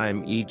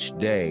time each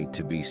day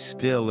to be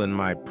still in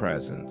my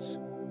presence,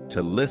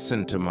 to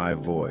listen to my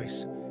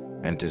voice,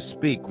 and to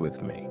speak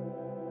with me.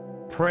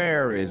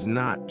 Prayer is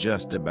not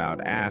just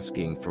about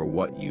asking for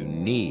what you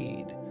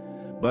need,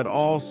 but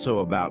also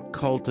about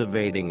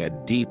cultivating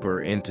a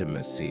deeper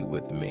intimacy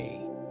with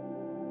me.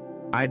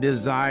 I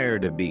desire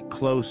to be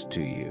close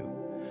to you,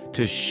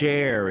 to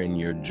share in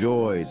your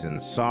joys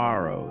and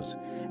sorrows,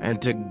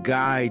 and to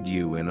guide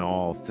you in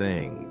all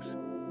things.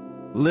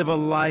 Live a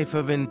life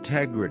of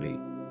integrity.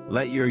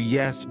 Let your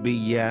yes be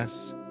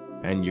yes,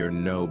 and your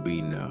no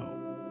be no.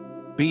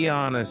 Be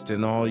honest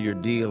in all your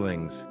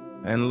dealings,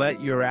 and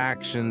let your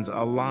actions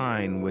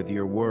align with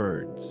your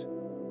words.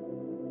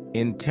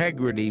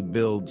 Integrity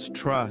builds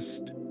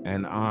trust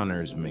and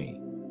honors me.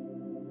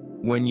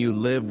 When you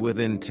live with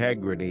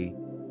integrity,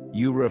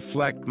 you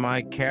reflect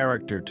my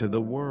character to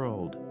the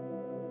world.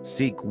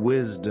 Seek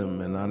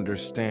wisdom and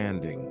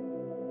understanding.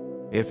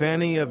 If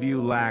any of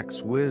you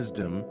lacks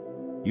wisdom,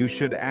 you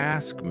should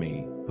ask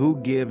me, who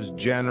gives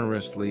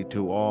generously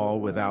to all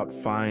without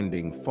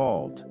finding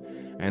fault,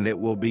 and it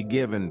will be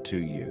given to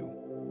you.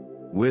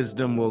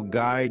 Wisdom will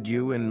guide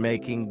you in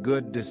making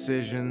good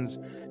decisions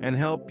and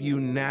help you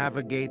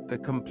navigate the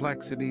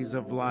complexities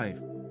of life.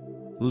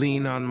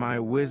 Lean on my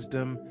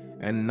wisdom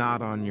and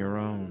not on your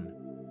own.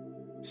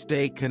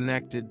 Stay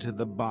connected to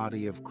the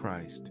body of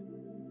Christ.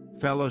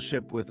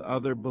 Fellowship with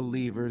other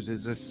believers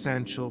is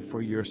essential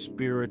for your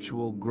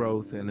spiritual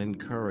growth and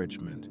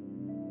encouragement.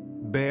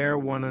 Bear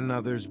one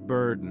another's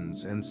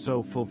burdens and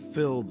so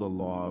fulfill the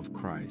law of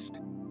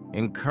Christ.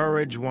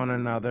 Encourage one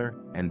another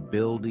and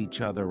build each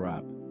other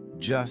up,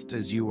 just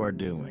as you are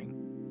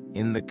doing.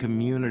 In the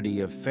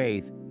community of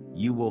faith,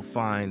 you will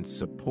find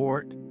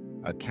support,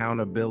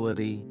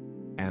 accountability,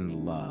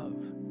 and love.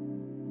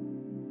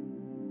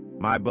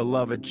 My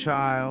beloved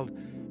child,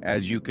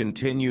 as you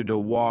continue to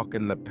walk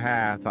in the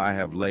path I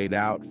have laid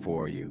out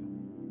for you,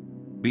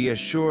 be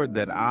assured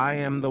that I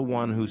am the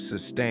one who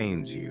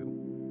sustains you.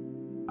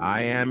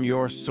 I am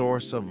your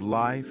source of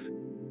life,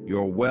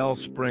 your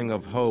wellspring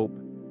of hope,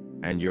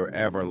 and your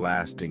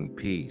everlasting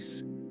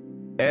peace.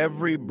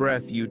 Every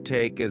breath you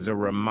take is a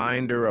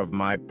reminder of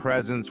my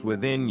presence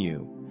within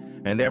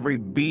you, and every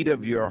beat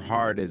of your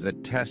heart is a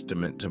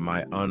testament to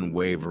my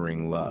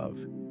unwavering love.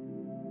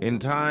 In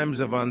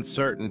times of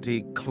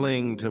uncertainty,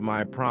 cling to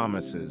my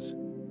promises.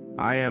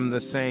 I am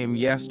the same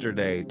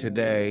yesterday,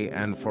 today,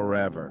 and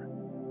forever.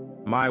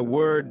 My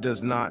word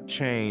does not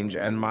change,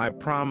 and my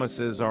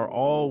promises are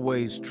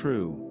always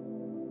true.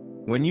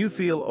 When you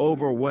feel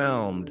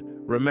overwhelmed,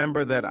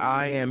 remember that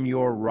I am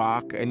your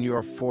rock and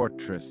your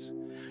fortress,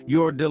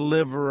 your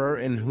deliverer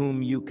in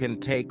whom you can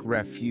take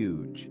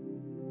refuge.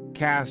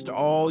 Cast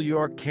all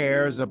your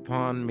cares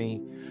upon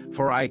me,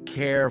 for I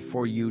care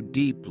for you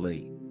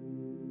deeply.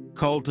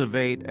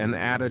 Cultivate an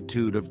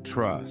attitude of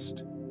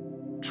trust.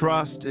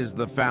 Trust is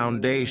the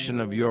foundation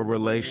of your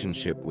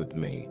relationship with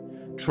me.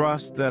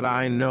 Trust that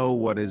I know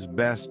what is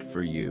best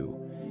for you,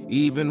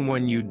 even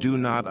when you do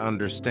not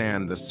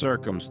understand the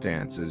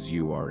circumstances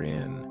you are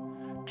in.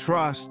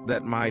 Trust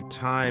that my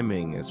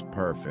timing is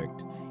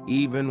perfect,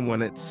 even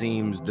when it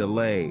seems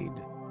delayed.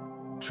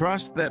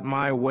 Trust that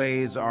my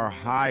ways are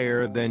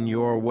higher than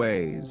your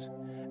ways,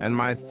 and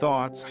my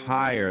thoughts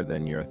higher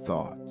than your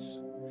thoughts.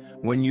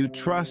 When you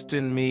trust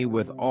in me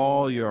with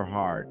all your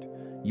heart,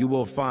 you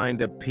will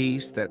find a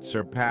peace that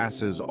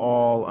surpasses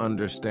all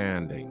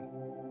understanding.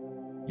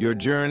 Your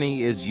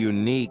journey is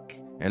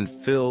unique and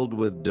filled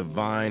with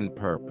divine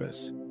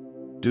purpose.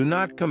 Do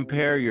not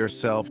compare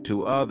yourself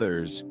to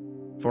others,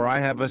 for I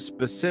have a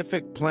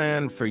specific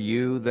plan for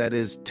you that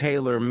is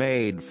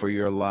tailor-made for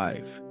your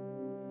life.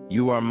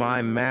 You are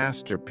my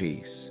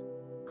masterpiece,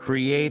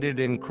 created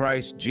in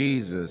Christ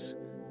Jesus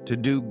to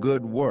do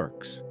good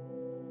works.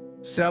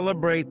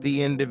 Celebrate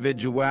the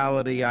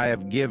individuality I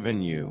have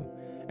given you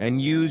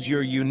and use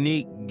your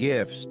unique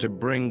gifts to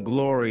bring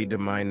glory to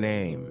my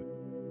name.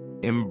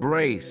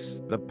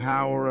 Embrace the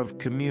power of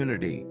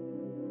community.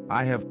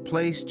 I have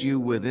placed you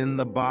within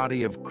the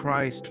body of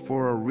Christ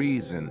for a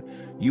reason.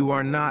 You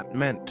are not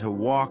meant to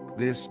walk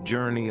this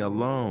journey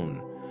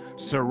alone.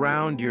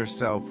 Surround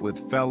yourself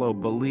with fellow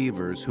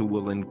believers who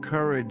will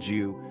encourage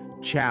you,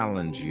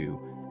 challenge you,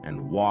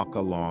 and walk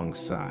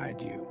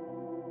alongside you.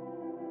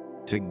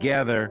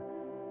 Together,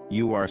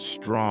 you are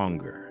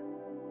stronger,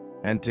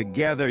 and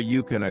together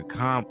you can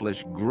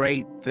accomplish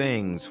great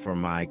things for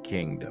my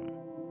kingdom.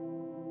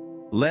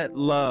 Let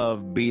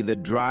love be the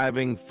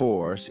driving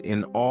force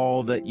in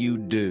all that you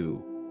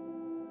do.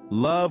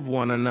 Love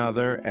one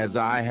another as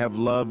I have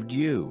loved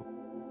you.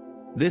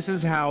 This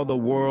is how the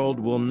world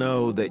will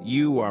know that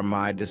you are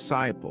my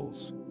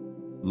disciples.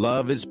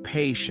 Love is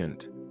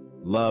patient.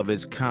 Love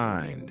is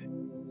kind.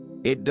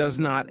 It does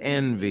not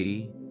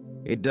envy.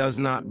 It does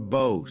not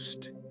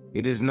boast.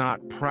 It is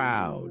not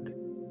proud.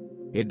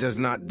 It does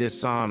not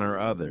dishonor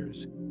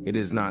others. It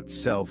is not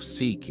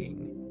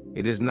self-seeking.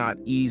 It is not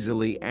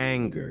easily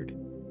angered.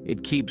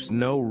 It keeps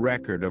no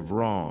record of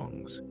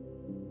wrongs.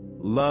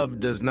 Love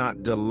does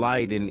not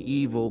delight in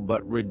evil,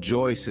 but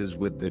rejoices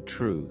with the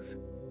truth.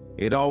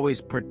 It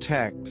always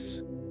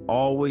protects,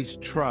 always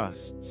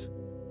trusts,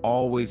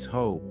 always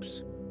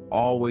hopes,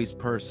 always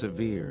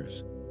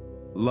perseveres.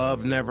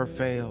 Love never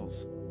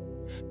fails.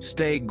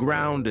 Stay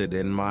grounded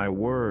in my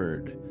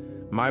word.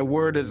 My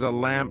word is a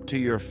lamp to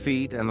your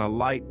feet and a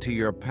light to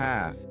your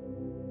path.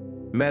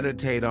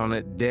 Meditate on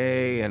it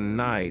day and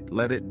night.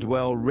 Let it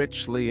dwell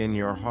richly in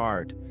your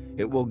heart.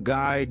 It will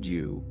guide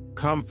you,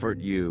 comfort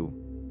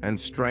you, and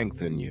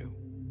strengthen you.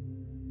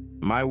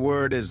 My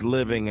word is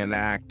living and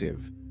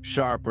active,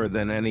 sharper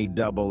than any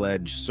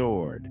double-edged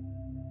sword.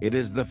 It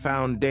is the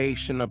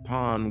foundation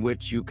upon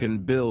which you can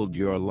build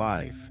your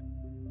life.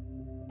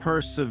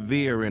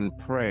 Persevere in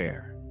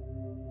prayer.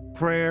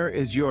 Prayer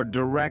is your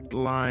direct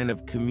line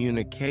of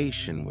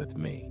communication with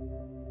me.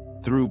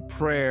 Through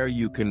prayer,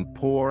 you can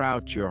pour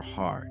out your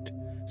heart,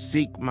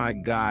 seek my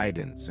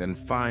guidance, and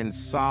find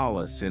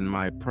solace in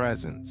my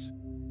presence.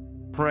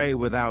 Pray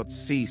without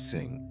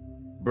ceasing,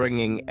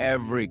 bringing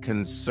every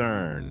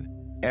concern,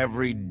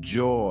 every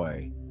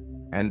joy,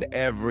 and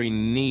every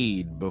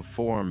need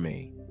before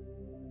me.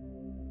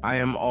 I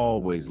am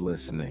always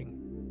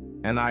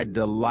listening, and I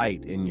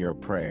delight in your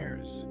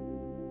prayers.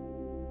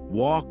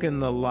 Walk in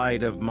the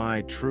light of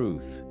my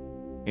truth.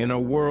 In a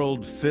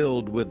world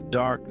filled with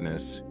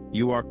darkness,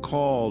 you are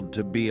called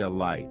to be a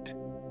light.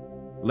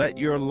 Let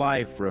your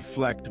life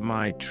reflect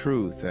my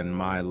truth and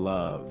my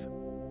love.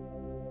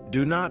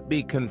 Do not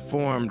be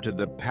conformed to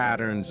the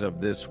patterns of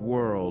this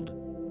world,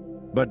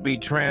 but be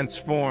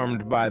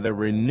transformed by the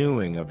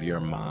renewing of your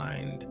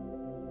mind.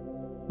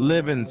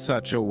 Live in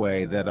such a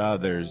way that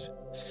others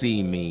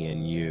see me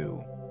in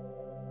you.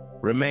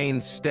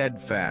 Remain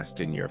steadfast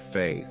in your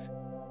faith.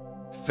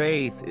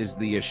 Faith is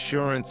the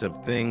assurance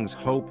of things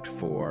hoped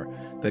for,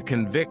 the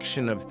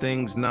conviction of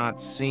things not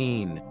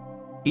seen.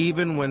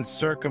 Even when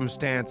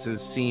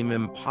circumstances seem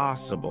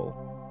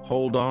impossible,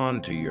 hold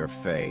on to your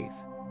faith.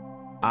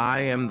 I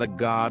am the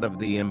God of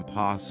the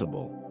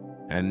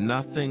impossible, and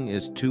nothing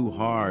is too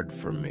hard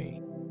for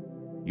me.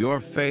 Your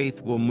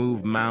faith will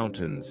move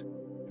mountains,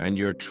 and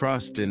your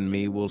trust in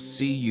me will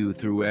see you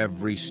through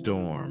every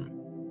storm.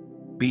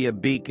 Be a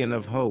beacon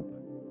of hope.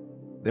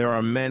 There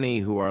are many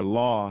who are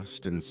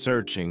lost and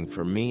searching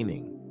for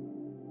meaning.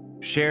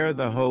 Share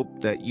the hope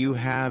that you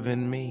have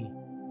in me.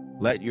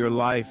 Let your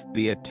life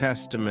be a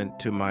testament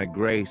to my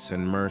grace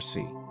and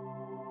mercy.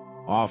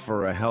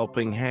 Offer a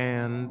helping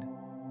hand,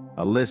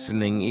 a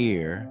listening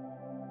ear,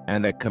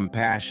 and a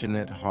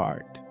compassionate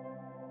heart.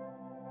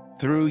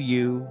 Through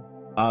you,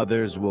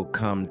 others will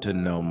come to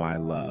know my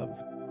love.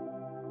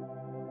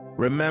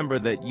 Remember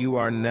that you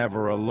are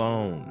never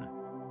alone.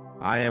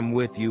 I am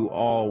with you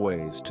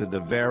always to the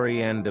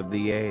very end of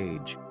the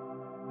age.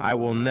 I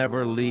will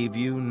never leave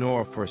you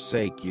nor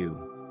forsake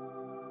you.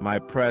 My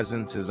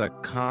presence is a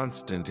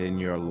constant in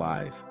your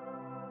life,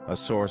 a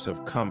source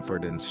of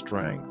comfort and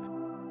strength.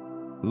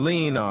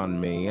 Lean on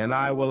me, and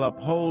I will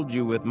uphold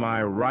you with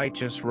my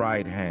righteous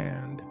right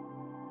hand.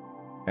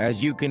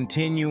 As you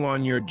continue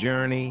on your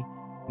journey,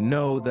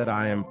 know that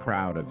I am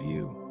proud of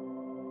you.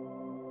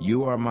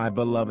 You are my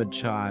beloved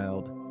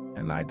child,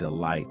 and I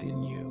delight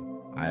in you.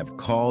 I have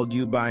called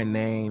you by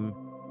name,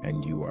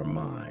 and you are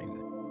mine.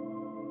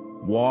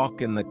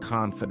 Walk in the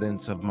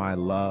confidence of my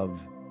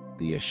love,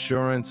 the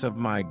assurance of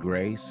my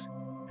grace,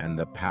 and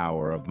the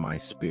power of my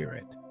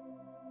spirit.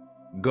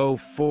 Go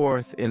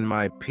forth in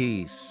my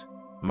peace,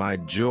 my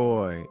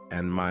joy,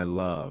 and my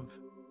love.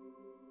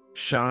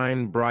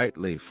 Shine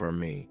brightly for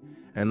me,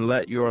 and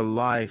let your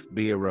life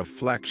be a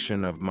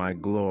reflection of my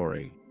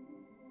glory.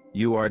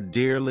 You are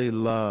dearly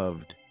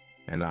loved,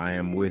 and I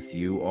am with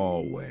you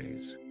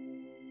always.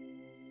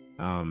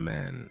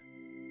 Amen.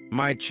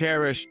 My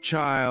cherished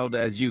child,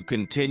 as you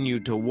continue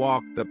to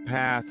walk the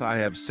path I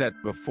have set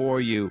before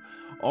you,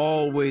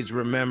 always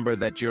remember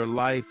that your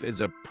life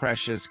is a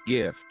precious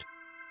gift.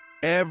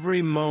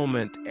 Every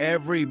moment,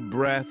 every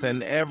breath,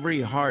 and every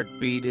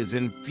heartbeat is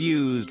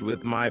infused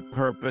with my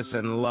purpose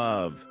and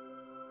love.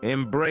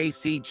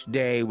 Embrace each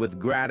day with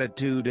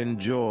gratitude and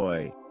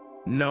joy,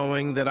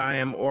 knowing that I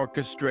am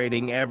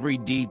orchestrating every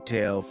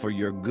detail for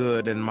your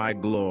good and my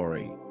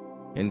glory.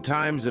 In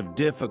times of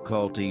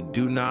difficulty,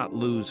 do not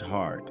lose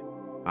heart.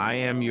 I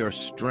am your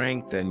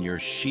strength and your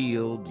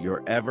shield,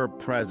 your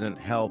ever-present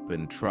help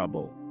in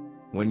trouble.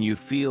 When you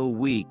feel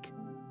weak,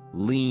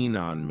 lean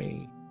on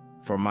me,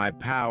 for my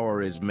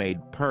power is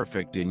made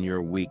perfect in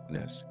your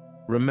weakness.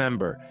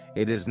 Remember,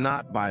 it is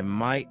not by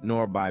might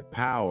nor by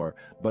power,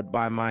 but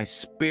by my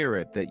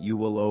spirit that you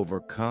will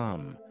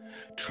overcome.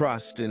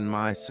 Trust in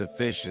my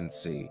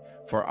sufficiency,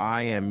 for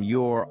I am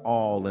your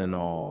all in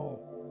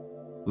all.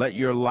 Let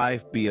your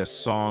life be a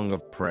song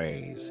of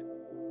praise.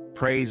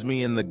 Praise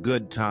me in the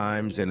good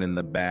times and in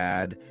the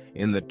bad,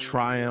 in the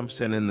triumphs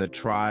and in the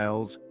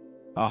trials.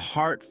 A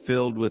heart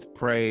filled with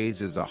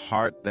praise is a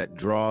heart that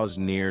draws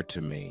near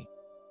to me.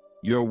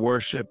 Your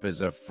worship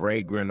is a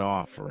fragrant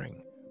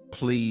offering,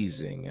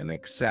 pleasing and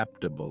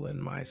acceptable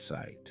in my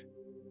sight.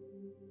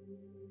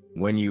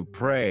 When you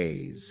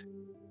praise,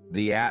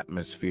 the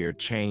atmosphere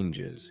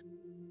changes,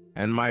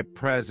 and my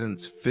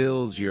presence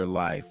fills your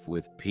life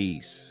with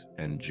peace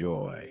and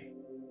joy.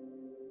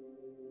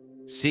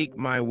 Seek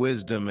my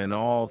wisdom in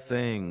all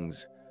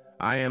things.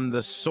 I am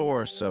the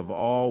source of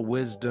all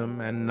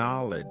wisdom and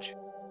knowledge.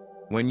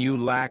 When you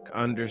lack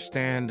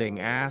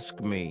understanding,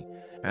 ask me,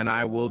 and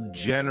I will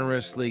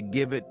generously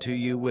give it to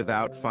you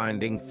without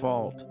finding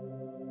fault.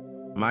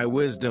 My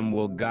wisdom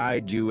will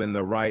guide you in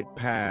the right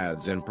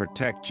paths and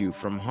protect you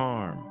from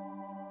harm.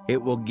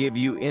 It will give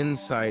you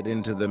insight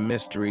into the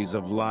mysteries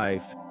of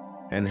life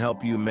and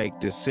help you make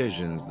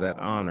decisions that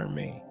honor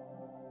me.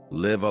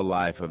 Live a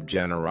life of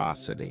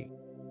generosity.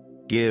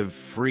 Give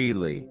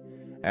freely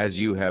as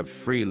you have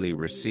freely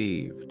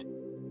received.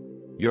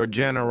 Your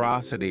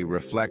generosity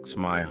reflects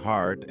my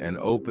heart and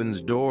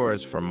opens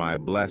doors for my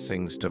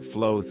blessings to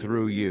flow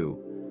through you.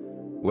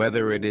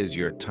 Whether it is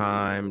your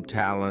time,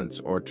 talents,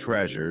 or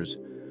treasures,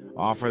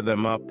 offer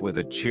them up with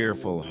a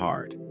cheerful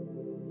heart.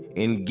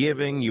 In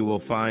giving, you will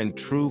find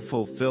true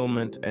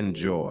fulfillment and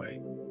joy.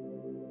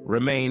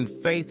 Remain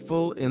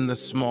faithful in the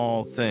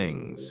small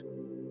things.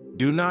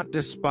 Do not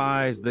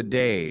despise the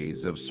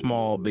days of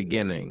small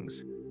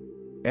beginnings.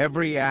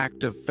 Every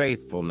act of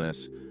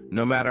faithfulness,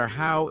 no matter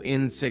how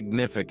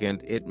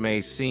insignificant it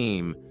may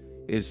seem,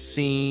 is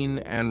seen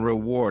and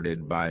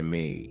rewarded by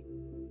me.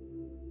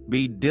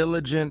 Be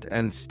diligent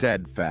and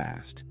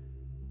steadfast,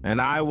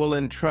 and I will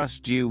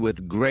entrust you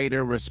with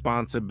greater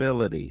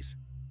responsibilities.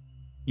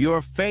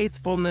 Your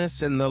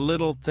faithfulness in the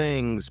little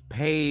things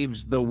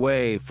paves the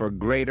way for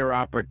greater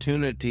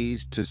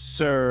opportunities to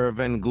serve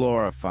and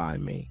glorify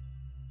me.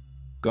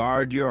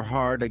 Guard your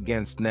heart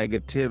against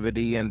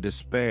negativity and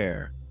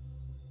despair.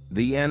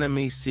 The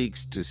enemy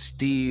seeks to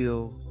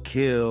steal,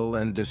 kill,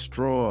 and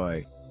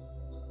destroy,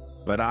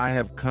 but I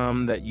have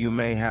come that you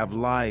may have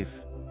life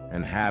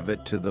and have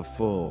it to the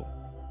full.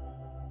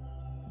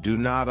 Do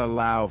not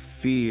allow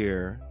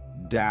fear,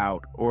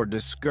 doubt, or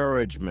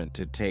discouragement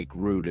to take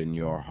root in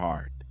your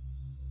heart.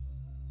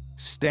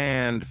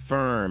 Stand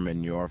firm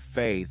in your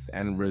faith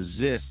and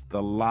resist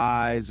the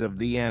lies of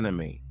the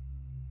enemy.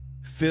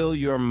 Fill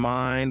your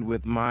mind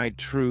with my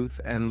truth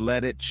and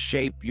let it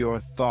shape your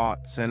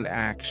thoughts and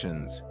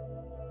actions.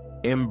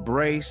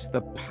 Embrace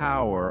the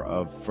power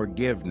of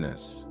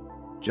forgiveness.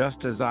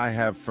 Just as I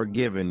have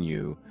forgiven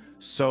you,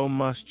 so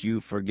must you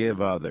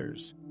forgive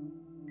others.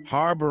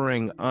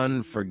 Harboring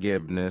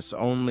unforgiveness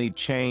only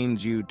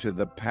chains you to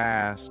the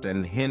past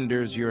and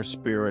hinders your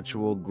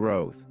spiritual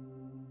growth.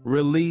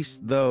 Release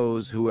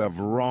those who have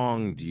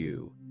wronged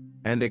you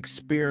and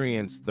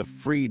experience the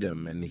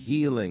freedom and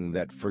healing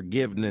that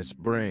forgiveness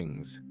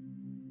brings.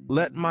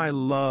 Let my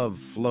love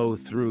flow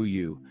through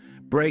you,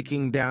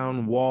 breaking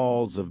down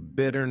walls of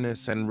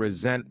bitterness and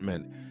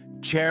resentment.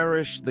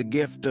 Cherish the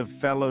gift of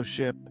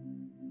fellowship.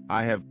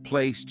 I have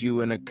placed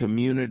you in a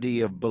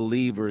community of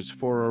believers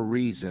for a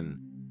reason.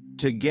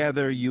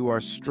 Together you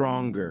are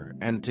stronger,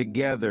 and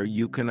together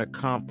you can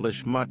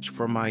accomplish much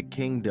for my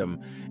kingdom.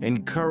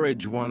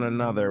 Encourage one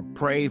another,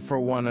 pray for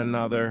one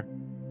another,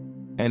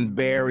 and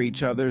bear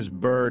each other's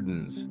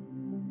burdens.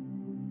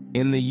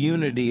 In the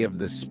unity of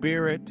the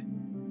Spirit,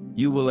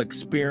 you will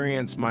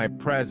experience my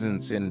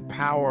presence in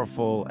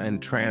powerful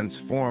and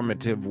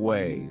transformative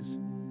ways.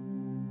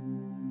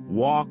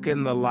 Walk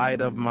in the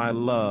light of my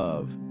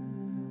love.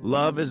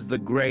 Love is the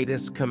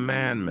greatest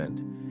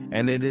commandment,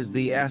 and it is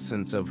the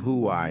essence of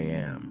who I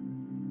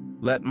am.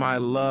 Let my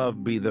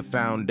love be the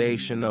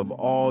foundation of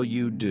all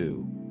you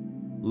do.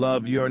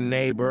 Love your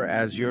neighbor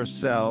as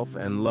yourself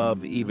and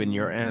love even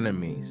your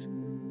enemies.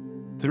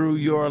 Through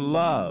your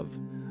love,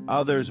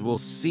 others will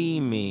see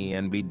me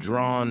and be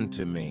drawn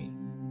to me.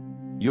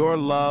 Your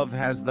love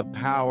has the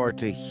power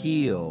to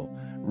heal,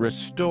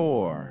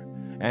 restore,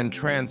 and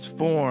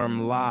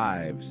transform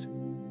lives.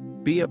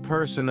 Be a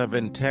person of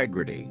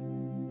integrity.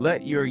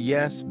 Let your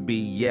yes be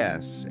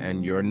yes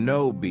and your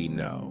no be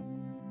no.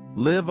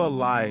 Live a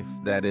life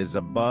that is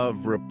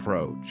above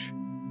reproach,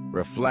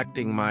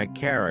 reflecting my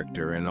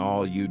character in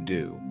all you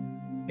do.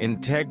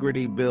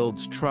 Integrity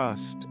builds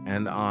trust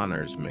and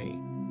honors me.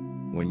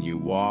 When you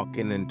walk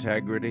in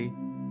integrity,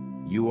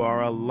 you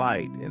are a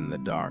light in the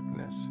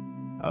darkness,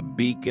 a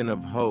beacon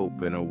of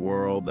hope in a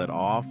world that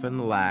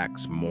often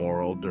lacks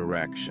moral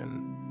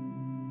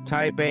direction.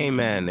 Type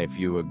Amen if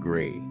you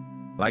agree.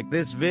 Like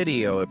this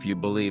video if you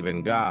believe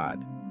in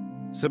God.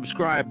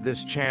 Subscribe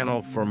this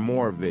channel for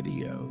more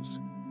videos.